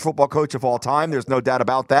greatest college football coach of all time. There's no doubt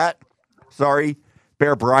about that. Sorry,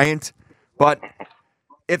 Bear Bryant. But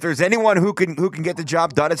if there's anyone who can get the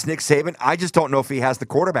job done, it's Nick Saban. I just don't know if he has the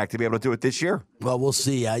quarterback to be able to do it this year. Well, we'll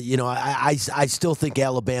see. I still think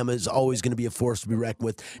Alabama is always going to be a force to be reckoned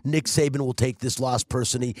with. Nick Saban will take this loss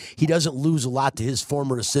personally. He doesn't lose a lot to his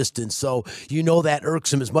former assistants, so that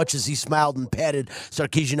irks him. As much as he smiled and patted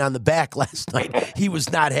Sarkisian on the back last night, he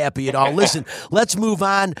was not happy at all. Listen, let's move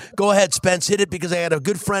on. Go ahead, Spence, hit it, because I had a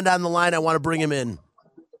good friend on the line. I want to bring him in.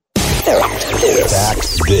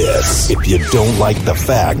 Fact this. If you don't like the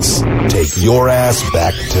facts, take your ass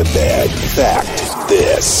back to bed. Fact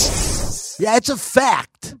this. Yeah, it's a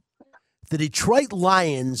fact. The Detroit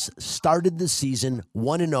Lions started the season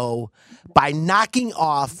 1-0 by knocking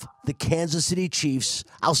off the Kansas City Chiefs.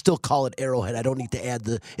 I'll still call it Arrowhead. I don't need to add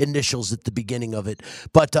the initials at the beginning of it.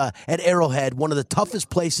 But at Arrowhead, one of the toughest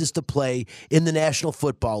places to play in the National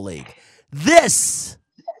Football League. This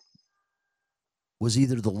was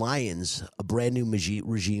either the Lions, a brand new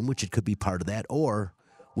regime, which it could be part of that, or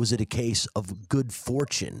was it a case of good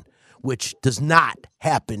fortune, which does not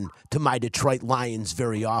happen to my Detroit Lions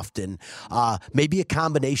very often. Maybe a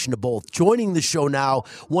combination of both. Joining the show now,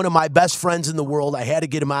 one of my best friends in the world. I had to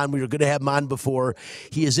get him on. We were going to have him on before.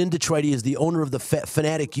 He is in Detroit. He is the owner of the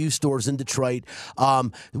Fanatic U stores in Detroit.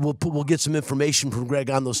 We'll get some information from Greg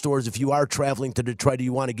on those stores. If you are traveling to Detroit or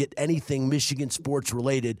you want to get anything Michigan sports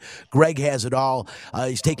related, Greg has it all.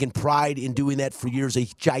 He's taken pride in doing that for years. A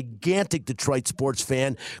gigantic Detroit sports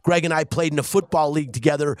fan. Greg and I played in a football league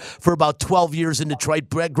together for about 12 years in Detroit.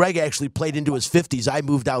 Greg actually played into his 50s. I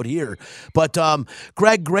moved out here. But,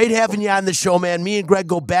 Greg, great having you on the show, man. Me and Greg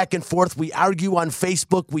go back and forth. We argue on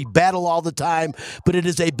Facebook. We battle all the time. But it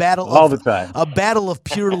is a battle all the time. A battle of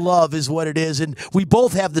pure love is what it is. And we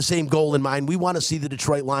both have the same goal in mind. We want to see the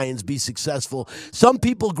Detroit Lions be successful. Some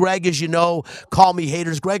people, Greg, as you know, call me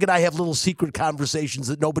haters. Greg and I have little secret conversations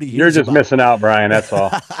that nobody hears You're just about. missing out, Brian. That's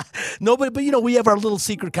all. Nobody, but we have our little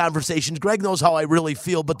secret conversations. Greg knows how I really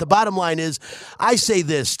feel. But the bottom line is, I say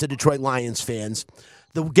this to Detroit Lions fans.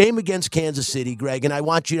 The game against Kansas City, Greg, and I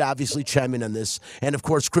want you to obviously chime in on this. And, of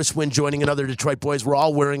course, Chris Wynn joining another Detroit boys. We're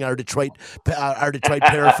all wearing our Detroit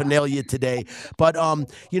paraphernalia today. But,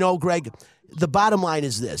 Greg, the bottom line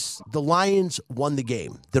is this. The Lions won the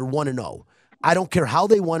game. They're 1-0. I don't care how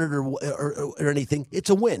they won it or anything.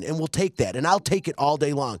 It's a win, and we'll take that. And I'll take it all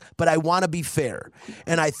day long. But I want to be fair.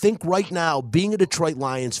 And I think right now, being a Detroit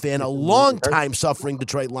Lions fan, a long-time suffering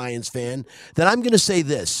Detroit Lions fan, that I'm going to say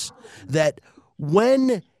this, that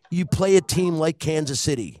when you play a team like Kansas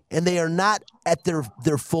City, and they are not at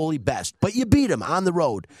their fully best, but you beat them on the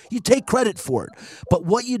road, you take credit for it. But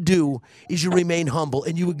what you do is you remain humble,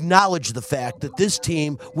 and you acknowledge the fact that this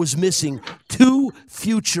team was missing two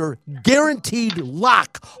future guaranteed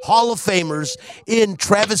lock Hall of Famers in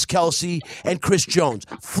Travis Kelce and Chris Jones.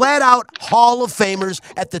 Flat out Hall of Famers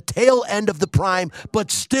at the tail end of the prime,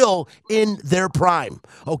 but still in their prime.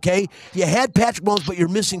 Okay? You had Patrick Mahomes, but you're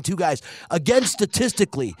missing two guys. Again,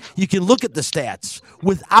 statistically, you can look at the stats.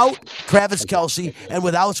 Without Travis Kelce and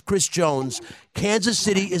without Chris Jones, Kansas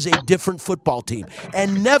City is a different football team.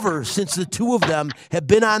 And never since the two of them have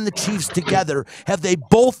been on the Chiefs together have they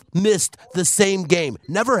both missed the same game.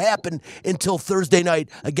 Never happened until Thursday night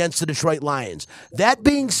against the Detroit Lions. That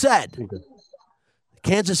being said,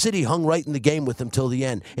 Kansas City hung right in the game with them till the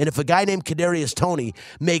end. And if a guy named Kadarius Toney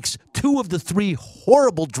makes two of the three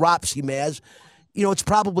horrible drops he has, it's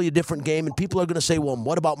probably a different game. And people are going to say, well,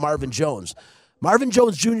 what about Marvin Jones? Marvin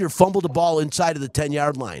Jones Jr. fumbled the ball inside of the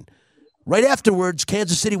 10-yard line. Right afterwards,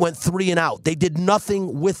 Kansas City went 3 and out. They did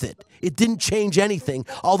nothing with it. It didn't change anything,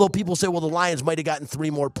 although people say, well, the Lions might have gotten 3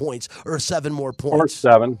 more points or 7 more points. Or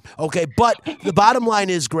 7. Okay, but the bottom line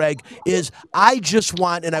is, Greg, is I just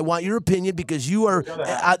want, and I want your opinion because you are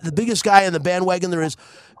the biggest guy on the bandwagon there is,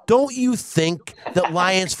 don't you think that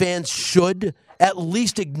Lions fans should at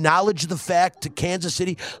least acknowledge the fact to Kansas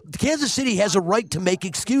City has a right to make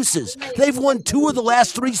excuses. They've won 2 of the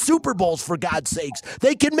last 3 Super Bowls, for God's sakes.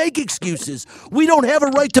 They can make excuses. We don't have a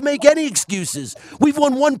right to make any excuses. We've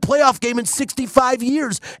won 1 playoff game in 65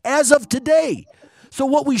 years as of today. So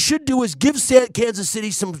what we should do is give Kansas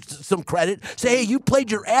City some credit. Say, hey, you played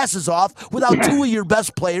your asses off without 2 of your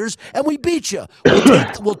best players, and we beat you.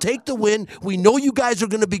 We'll take the win. We know you guys are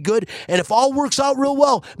going to be good, and if all works out real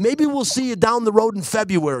well, maybe we'll see you down the road in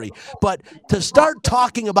February. But to start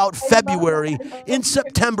talking about February in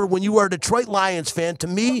September when you are a Detroit Lions fan, to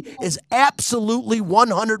me, is absolutely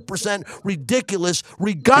 100% ridiculous,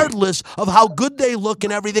 regardless of how good they look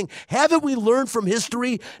and everything. Haven't we learned from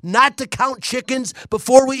history not to count chickens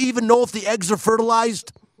before we even know if the eggs are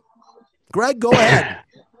fertilized? Greg, go ahead.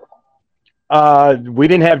 We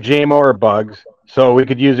didn't have JMO or Bugs, so we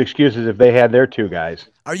could use excuses if they had their two guys.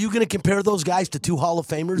 Are you going to compare those guys to two Hall of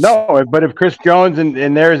Famers? No, but if Chris Jones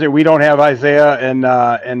and theirs, we don't have Isaiah and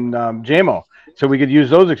JMO, so we could use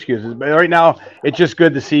those excuses. But right now, it's just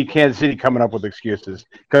good to see Kansas City coming up with excuses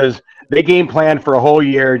because they game planned for a whole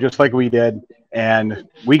year just like we did, and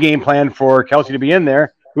we game planned for Kelsey to be in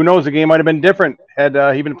there. Who knows? The game might have been different had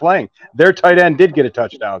he been playing. Their tight end did get a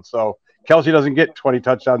touchdown, so Kelsey doesn't get 20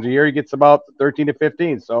 touchdowns a year. He gets about 13 to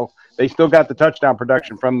 15, so they still got the touchdown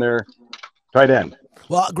production from their tight end.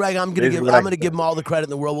 Well, Greg, I'm going to give them all the credit in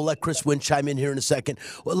the world. We'll let Chris Wynn chime in here in a second.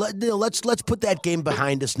 Well, let's put that game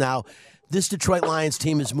behind us now. This Detroit Lions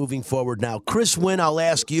team is moving forward now. Chris Wynn, I'll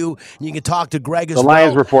ask you, and you can talk to Greg as well. The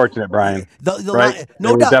Lions were fortunate, Brian. Right?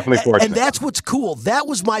 No doubt. Definitely fortunate. And that's what's cool. That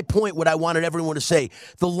was my point, what I wanted everyone to say.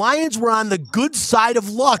 The Lions were on the good side of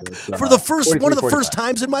luck for one of the first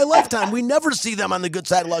times in my lifetime. We never see them on the good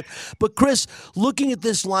side of luck. But, Chris, looking at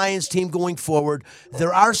this Lions team going forward,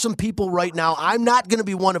 there are some people right now. I'm not going to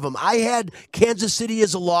be one of them. I had Kansas City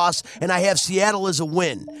as a loss, and I have Seattle as a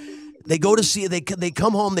win. They go to they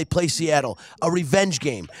come home, they play Seattle, a revenge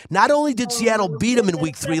game. Not only did Seattle beat them in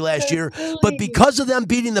Week 3 last year, but because of them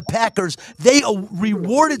beating the Packers, they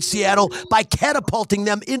rewarded Seattle by catapulting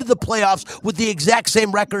them into the playoffs with the exact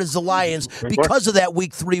same record as the Lions because of that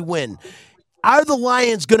Week 3 win. Are the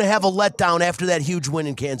Lions going to have a letdown after that huge win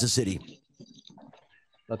in Kansas City?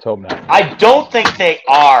 Let's hope not. I don't think they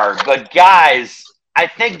are, but guys, I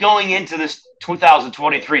think going into this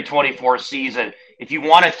 2023-24 season, if you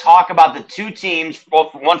want to talk about the two teams,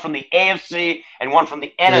 both one from the AFC and one from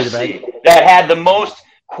the NFC, that had the most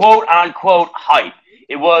quote-unquote hype,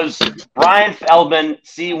 it was Brian Feldman,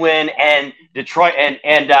 C-Win, and Detroit,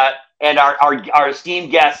 and our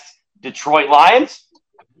esteemed guest, Detroit Lions,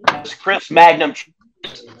 Chris Magnum,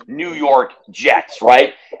 New York Jets,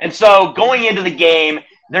 right? And so going into the game,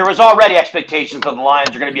 there was already expectations of the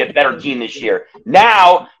Lions are going to be a better team this year.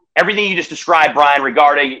 Now, everything you just described, Brian,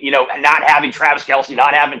 regarding, not having Travis Kelce,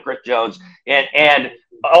 not having Chris Jones, and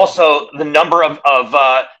also the number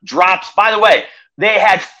of drops. By the way, they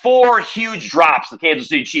had 4 huge drops, the Kansas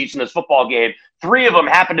City Chiefs, in this football game. 3 of them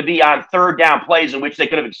happened to be on third down plays in which they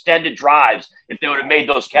could have extended drives if they would have made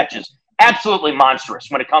those catches. Absolutely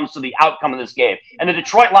monstrous when it comes to the outcome of this game. And the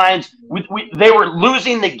Detroit Lions, they were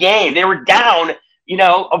losing the game. They were down,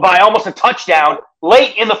 by almost a touchdown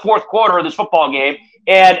late in the fourth quarter of this football game.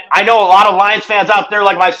 And I know a lot of Lions fans out there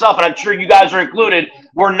like myself, and I'm sure you guys are included,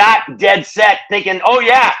 were not dead set thinking, oh,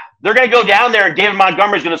 yeah, they're going to go down there and David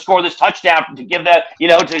Montgomery's going to score this touchdown to give that,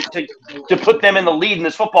 to put them in the lead in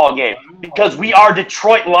this football game. Because we are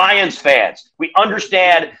Detroit Lions fans. We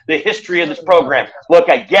understand the history of this program. Look,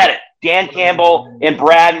 I get it. Dan Campbell and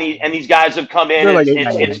Brad and these guys have come in.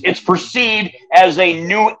 It's perceived as a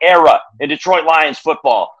new era in Detroit Lions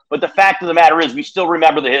football. But the fact of the matter is we still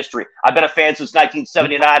remember the history. I've been a fan since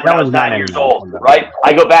 1979 when I was 9 years old, right?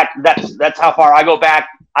 I go back. That's how far I go back.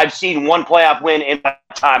 I've seen one playoff win in my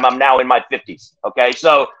time. I'm now in my 50s, okay?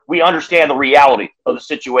 So we understand the reality of the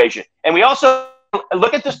situation. And we also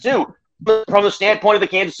look at this, too, from the standpoint of the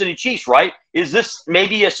Kansas City Chiefs, right? Is this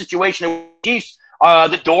maybe a situation in which Chiefs,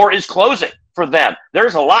 the door is closing for them?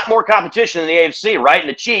 There's a lot more competition in the AFC, right? And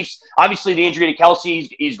the Chiefs, obviously the injury to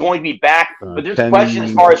Kelce, he's going to be back. But there's a question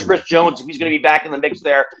as far as Chris Jones, if he's going to be back in the mix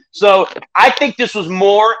there. So I think this was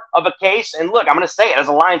more of a case. And look, I'm going to say it as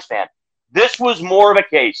a Lions fan. This was more of a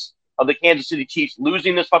case of the Kansas City Chiefs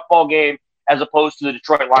losing this football game as opposed to the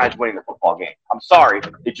Detroit Lions winning the football game. I'm sorry,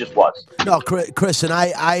 it just was. No, Chris, and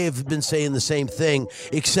I have been saying the same thing,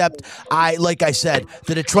 except like I said,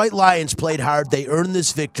 the Detroit Lions played hard. They earned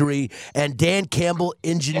this victory, and Dan Campbell,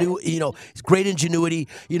 great ingenuity.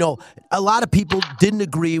 A lot of people didn't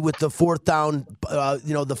agree with the fourth down,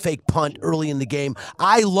 the fake punt early in the game.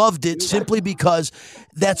 I loved it simply because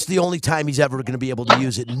that's the only time he's ever going to be able to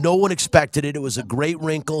use it. No one expected it. It was a great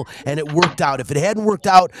wrinkle, and it worked out. If it hadn't worked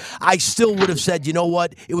out, I still would have said, you know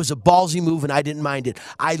what, it was a ballsy move, and I didn't mind it.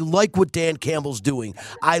 I like what Dan Campbell's doing.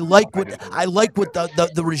 I like what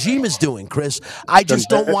the regime is doing, Chris. I just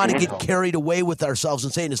don't want to get carried away with ourselves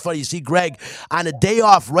and saying it's funny. You see, Greg, on a day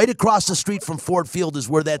off, right across the street from Ford Field is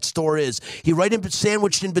where that store is. He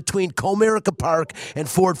sandwiched in between Comerica Park and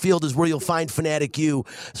Ford Field is where you'll find Fanatic U.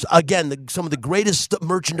 So again, some of the greatest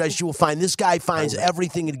merchandise you will find. This guy finds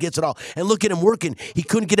everything and gets it all. And look at him working. He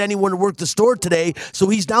couldn't get anyone to work the store today, so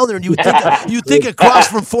he's down there. And you think across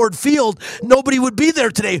from Ford Field, nobody would be there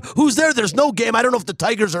today. Who's there? There's no game. I don't know if the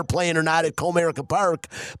Tigers are playing or not at Comerica Park,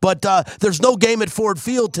 but there's no game at Ford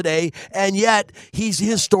Field today, and yet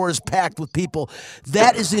his store is packed with people.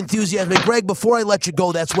 That is the enthusiasm. And Greg, before I let you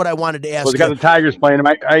go, that's what I wanted to ask you. Got the Tigers playing.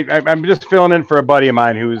 I'm just filling in for a buddy of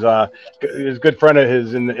mine who's a good friend of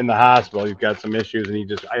his in the hospital. He's got some issues,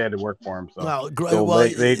 and I had to work for him. So,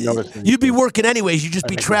 they noticed. You'd be working anyways. You'd just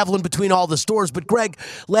be traveling between all the stores. But Greg,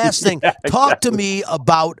 last thing, talk to me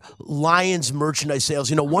about Lions merchandise sales.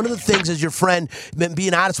 You know, one of the things as your friend,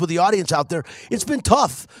 being honest with the audience out there, it's been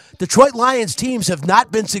tough. Detroit Lions teams have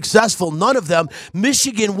not been successful, none of them.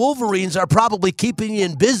 Michigan Wolverines are probably keeping you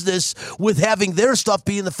in business with having their stuff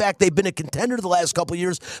being the fact they've been a contender the last couple of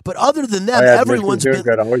years. But other than them, everyone's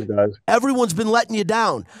been letting you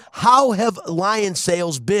down. How have Lions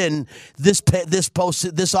sales been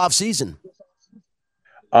this off season?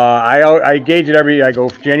 I gauge it I go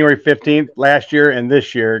January 15th last year and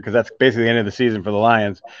this year, because that's basically the end of the season for the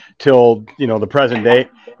Lions, till the present date.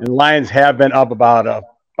 And the Lions have been up about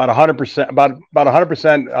 100%, about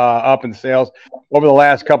 100% up in sales over the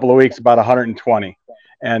last couple of weeks, about 120.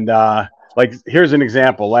 And here's an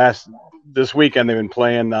example. This weekend they've been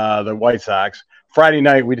playing the White Sox. Friday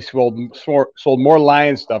night we sold more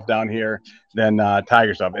Lions stuff down here than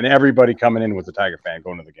Tiger stuff, and everybody coming in was a Tiger fan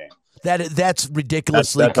going to the game. That's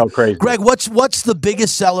ridiculously. That's how crazy. Greg, what's the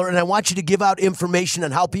biggest seller? And I want you to give out information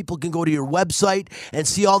on how people can go to your website and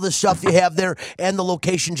see all the stuff you have there and the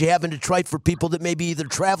locations you have in Detroit for people that may be either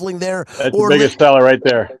traveling there or the biggest seller right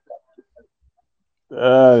there.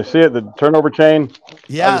 See it, the turnover chain?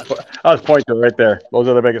 Yeah. I'll just point to it right there. Those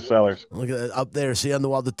are the biggest sellers. Look at that up there. See on the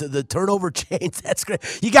wall, the turnover chains. That's great.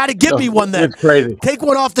 You got to give me one then. It's crazy. Take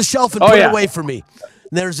one off the shelf and put it away for me.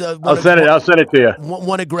 There's I'll send it to you.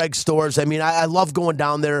 One of Greg's stores. I mean, I love going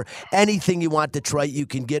down there. Anything you want Detroit, you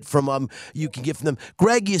can get from them.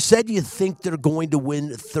 Greg, you said you think they're going to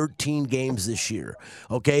win 13 games this year.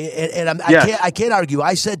 Okay, and I can't argue.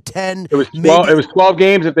 I said 10. It was 12. It was 12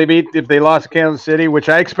 games if they lost to Kansas City, which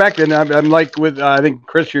I expected. And I'm like with I think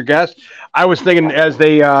Chris, your guest. I was thinking as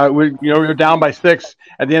they we were down by 6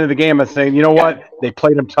 at the end of the game. I was saying, you know what? They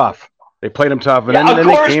played them tough. And then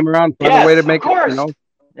they came around, found a way to make it.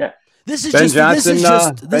 Ben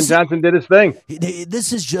Johnson did his thing.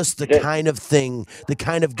 This is just the kind of thing, the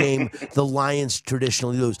kind of game the Lions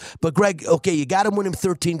traditionally lose. But Greg, okay, you got them winning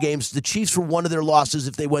 13 games. The Chiefs were one of their losses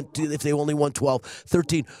if they only won 12,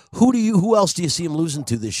 13. Who else do you see them losing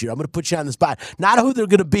to this year? I'm going to put you on the spot. Not who they're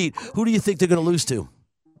going to beat. Who do you think they're going to lose to?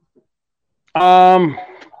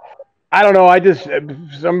 I don't know.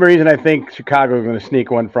 For some reason I think Chicago is going to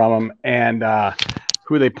sneak one from them. And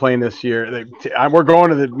who are they playing this year? We're going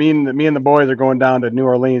to me and the boys are going down to New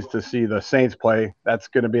Orleans to see the Saints play. That's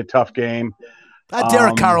going to be a tough game.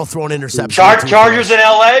 Derek Carr will throw an interception. Chargers in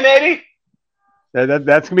LA, maybe. That's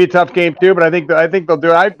going to be a tough game too. But I think they'll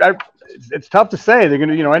do it. It's tough to say. They're going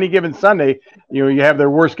to, any given Sunday, you have their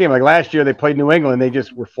worst game. Like last year, they played New England. They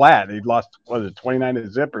just were flat. They lost,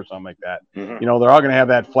 29-0 or something like that. Mm-hmm. They're all going to have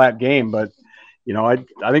that flat game. But, I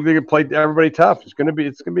think they can play everybody tough. It's going to be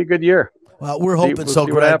a good year. Well, we're hoping so,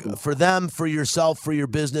 Greg. For them, for yourself, for your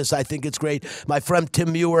business, I think it's great. My friend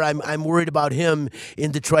Tim Muir, I'm worried about him in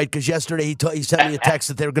Detroit because yesterday he sent me a text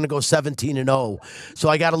that they were going to go 17-0. So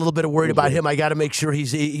I got a little bit of worried about him. I got to make sure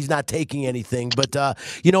he's not taking anything. But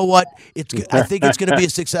you know what? I think it's going to be a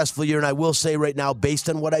successful year. And I will say right now, based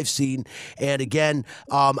on what I've seen, and again,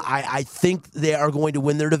 I think they are going to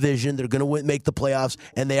win their division. They're going to make the playoffs,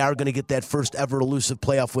 and they are going to get that first ever elusive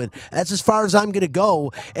playoff win. That's as far as I'm going to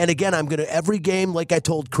go. And again, I'm going to every game, like I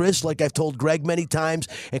told Chris, like I've told Greg many times,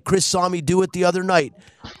 and Chris saw me do it the other night.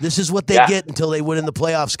 This is what they get until they win in the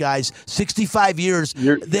playoffs, guys. 65 years.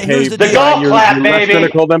 Here's the deal. Golf clap, baby. Less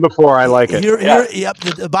cynical than before. I like it. Yep.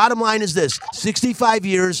 The bottom line is this: 65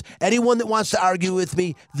 years. Anyone that wants to argue with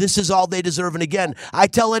me, this is all they deserve. And again, I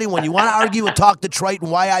tell anyone, you want to argue and talk Detroit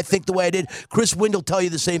and why I think the way I did, Chris Wind will tell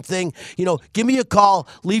you the same thing. Give me a call,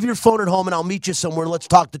 leave your phone at home, and I'll meet you somewhere. Let's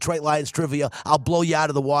talk Detroit Lions trivia. I'll blow you out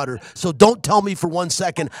of the water. So don't tell me for 1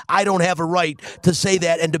 second I don't have a right to say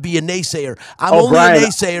that and to be a naysayer. I'm only a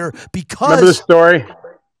naysayer because. Remember the story?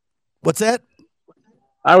 What's that?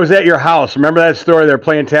 I was at your house. Remember that story? They're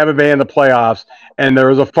playing Tampa Bay in the playoffs, and there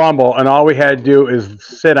was a fumble, and all we had to do is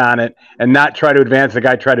sit on it and not try to advance. The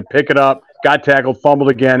guy tried to pick it up, got tackled, fumbled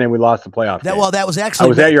again, and we lost the playoff game. That was actually. I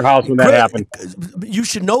was at your house when that happened. You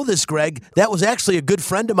should know this, Greg. That was actually a good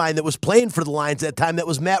friend of mine that was playing for the Lions at that time. That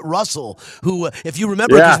was Matt Russell, who, if you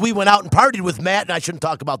remember, because we went out and partied with Matt, and I shouldn't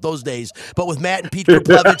talk about those days, but with Matt and Pete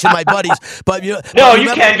Kruplovich and my buddies. But you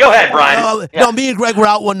can. Go ahead, Brian. No, me and Greg were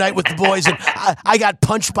out one night with the boys, and I got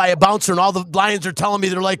punched by a bouncer, and all the Lions are telling me,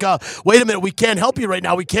 they're like, wait a minute, we can't help you right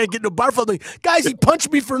now. We can't get into a bar fight. Like, guys, he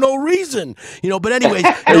punched me for no reason. But anyways.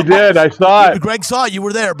 He did. I saw it. Greg saw it. You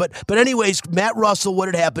were there. But anyways, Matt Russell, what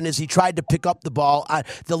had happened is he tried to pick up the ball.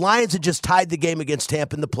 The Lions had just tied the game against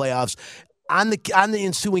Tampa in the playoffs. On the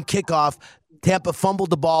ensuing kickoff, Tampa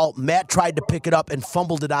fumbled the ball. Matt tried to pick it up and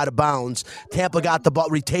fumbled it out of bounds. Tampa got the ball,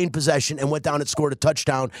 retained possession, and went down and scored a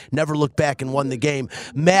touchdown. Never looked back and won the game.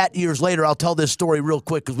 Matt, years later, I'll tell this story real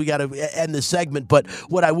quick because we got to end this segment. But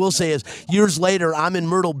what I will say is, years later, I'm in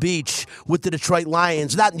Myrtle Beach with the Detroit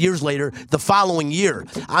Lions. Not years later, the following year,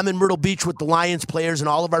 I'm in Myrtle Beach with the Lions players and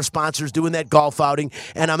all of our sponsors doing that golf outing.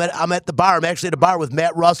 And I'm at the bar. I'm actually at a bar with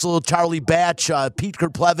Matt Russell, Charlie Batch, Pete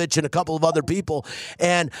Kruplovich, and a couple of other people.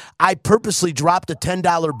 And I purposely dropped a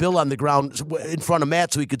 $10 bill on the ground in front of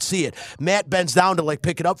Matt so he could see it. Matt bends down to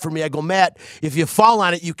pick it up for me. I go, Matt, if you fall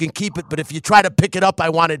on it, you can keep it, but if you try to pick it up, I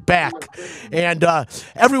want it back. And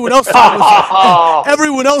everyone else thought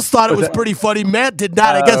it was pretty funny. Matt did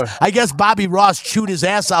not. I guess Bobby Ross chewed his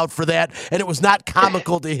ass out for that, and it was not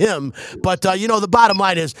comical to him. But the bottom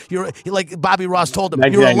line is, you're like Bobby Ross told him,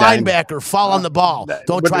 you're a linebacker. Fall on the ball.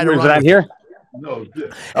 Don't try to run. Is it on here? No.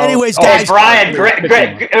 Anyways, guys. Brian,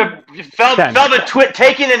 Feldman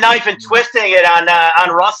taking the knife and twisting it on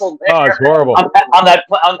Russell. Oh, it's horrible. On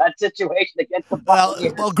that situation against the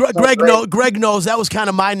Well, Greg knows that was kind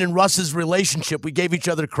of mine and Russ's relationship. We gave each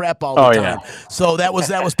other crap all the time. Yeah. So that was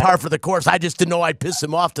par for the course. I just didn't know I'd piss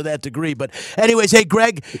him off to that degree. But anyways, hey,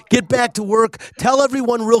 Greg, get back to work. Tell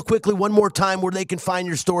everyone real quickly one more time where they can find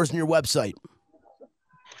your stores and your website.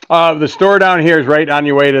 The store down here is right on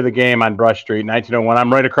your way to the game on Brush Street, 1901.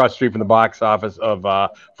 I'm right across the street from the box office of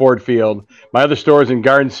Ford Field. My other store is in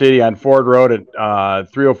Garden City on Ford Road at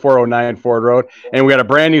 30409 Ford Road. And we got a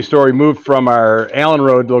brand new store. We moved from our Allen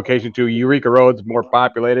Road location to Eureka Road. It's more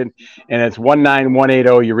populated. And it's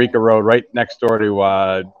 19180 Eureka Road, right next door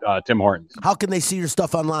to Tim Hortons. How can they see your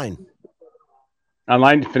stuff online?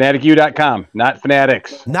 Online, fanaticu.com, not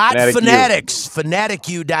Fanatics. Not Fanatics.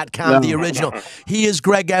 Fanaticu.com, the original. He is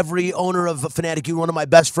Greg Every, owner of Fanaticu, one of my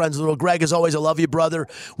best friends. Little Greg, as always, I love you, brother.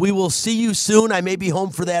 We will see you soon. I may be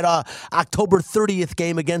home for that October 30th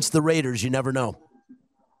game against the Raiders. You never know.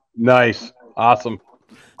 Nice. Awesome.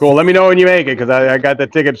 Cool. Let me know when you make it because I got the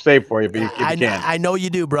ticket saved for you if you can. I know you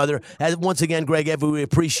do, brother. Once again, Greg Every, we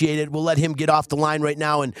appreciate it. We'll let him get off the line right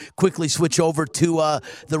now and quickly switch over to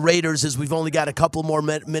the Raiders as we've only got a couple more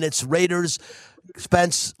minutes. Raiders,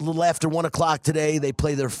 Spence, a little after 1 o'clock today, they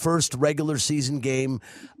play their first regular season game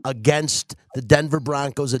against the Denver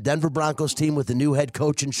Broncos, a Denver Broncos team with a new head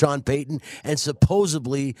coach in Sean Payton and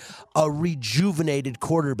supposedly a rejuvenated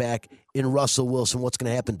quarterback in Russell Wilson. What's going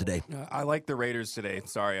to happen today? I like the Raiders today.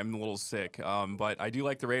 Sorry, I'm a little sick. But I do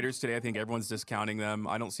like the Raiders today. I think everyone's discounting them.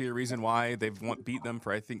 I don't see a reason why they've beat them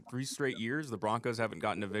for, 3 straight years. The Broncos haven't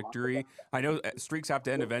gotten a victory. I know streaks have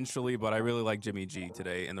to end eventually, but I really like Jimmy G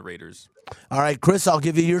today and the Raiders. All right, Chris, I'll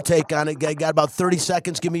give you your take on it. I got about 30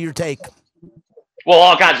 seconds. Give me your take. Well,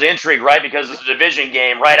 all kinds of intrigue, right? Because it's a division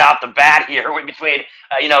game right off the bat here between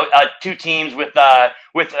two teams with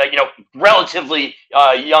relatively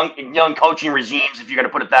young coaching regimes, if you're going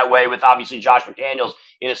to put it that way. With obviously Josh McDaniels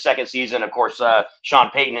in his second season, of course,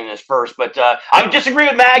 Sean Payton in his first. But I disagree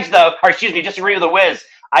with Mags disagree with the Wiz.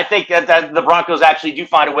 I think that the Broncos actually do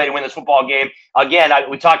find a way to win this football game. Again,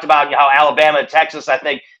 we talked about how Alabama and Texas. I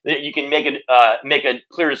think that you can make a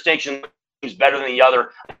clear distinction. Who's better than the other.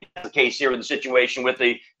 That's the case here with the situation with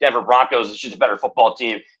the Denver Broncos. It's just a better football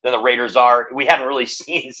team than the Raiders are. We haven't really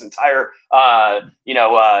seen this entire,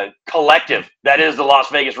 collective that is the Las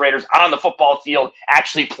Vegas Raiders on the football field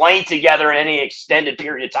actually playing together in any extended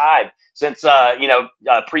period of time since,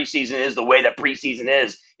 preseason is the way that preseason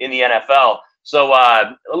is in the NFL. So,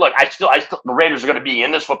 look, the Raiders are going to be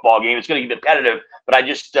in this football game. It's going to be competitive, but I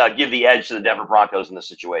just give the edge to the Denver Broncos in this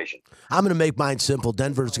situation. I'm going to make mine simple.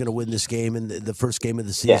 Denver's going to win this game in the first game of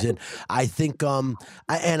the season. Yeah. I think,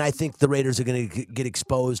 I think the Raiders are going to get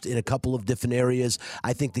exposed in a couple of different areas.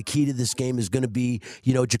 I think the key to this game is going to be,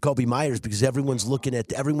 Jacoby Myers, because everyone's looking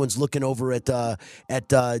over at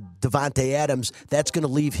Devontae Adams. That's going to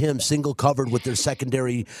leave him single covered with their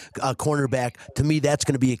secondary cornerback. To me, that's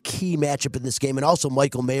going to be a key matchup in this game. And also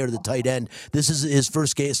Michael Mayer, the tight end. This is his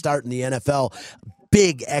first game start in the NFL.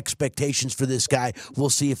 Big expectations for this guy. We'll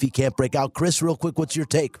see if he can't break out. Chris, real quick, what's your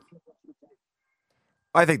take?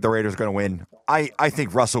 I think the Raiders are going to win. I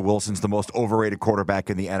think Russell Wilson's the most overrated quarterback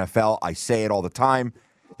in the NFL. I say it all the time.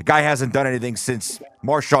 The guy hasn't done anything since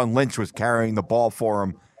Marshawn Lynch was carrying the ball for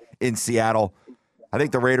him in Seattle. I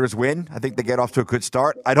think the Raiders win. I think they get off to a good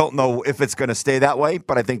start. I don't know if it's going to stay that way,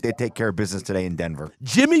 but I think they take care of business today in Denver.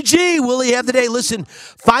 Jimmy G, will he have the day? Listen,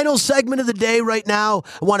 final segment of the day right now.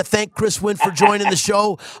 I want to thank Chris Wynn for joining the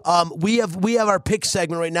show. We have our pick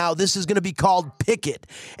segment right now. This is going to be called Pick It.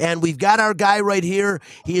 And we've got our guy right here.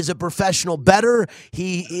 He is a professional bettor.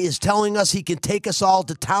 He is telling us he can take us all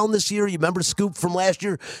to town this year. You remember Scoop from last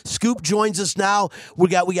year? Scoop joins us now. We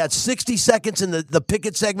got 60 seconds in the Pick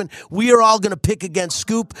It segment. We are all going to pick against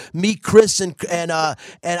Scoop, me, Chris, and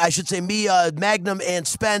I should say me, Magnum, and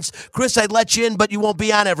Spence. Chris, I'd let you in, but you won't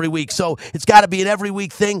be on every week, so it's got to be an every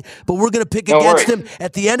week thing. But we're going to pick against him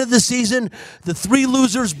at the end of the season. The 3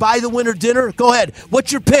 losers buy the winner dinner. Go ahead.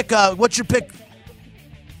 What's your pick?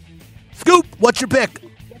 Scoop, what's your pick?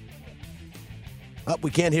 Oh,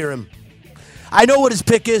 we can't hear him. I know what his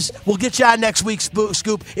pick is. We'll get you on next week,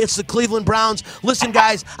 Scoop. It's the Cleveland Browns. Listen,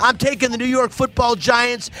 guys, I'm taking the New York Football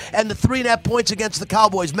Giants and the 3.5 points against the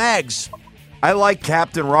Cowboys. Mags. I like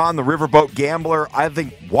Captain Ron, the Riverboat Gambler. I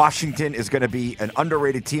think Washington is going to be an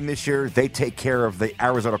underrated team this year. They take care of the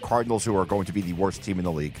Arizona Cardinals, who are going to be the worst team in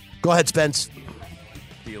the league. Go ahead, Spence.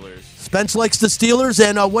 Steelers. Spence likes the Steelers.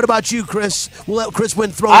 And what about you, Chris? We'll let Chris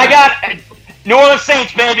Wynn throw I got New Orleans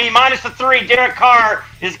Saints, baby. Minus the 3. Derek Carr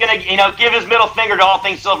is going to, give his middle finger to all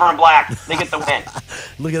things silver and black. They get the win.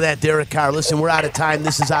 Look at that, Derek Carr. Listen, we're out of time.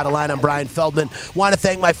 This is Out of Line. I'm Brian Feldman. Want to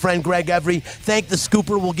thank my friend Greg Every. Thank the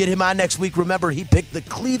Scooper. We'll get him on next week. Remember, he picked the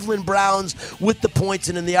Cleveland Browns with the points,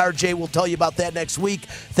 and in the RJ, we'll tell you about that next week.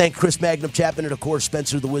 Thank Chris Magnum Chapman and, of course,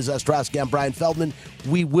 Spencer the Wiz Ostrowski. I'm Brian Feldman.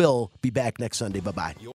 We will be back next Sunday. Bye-bye.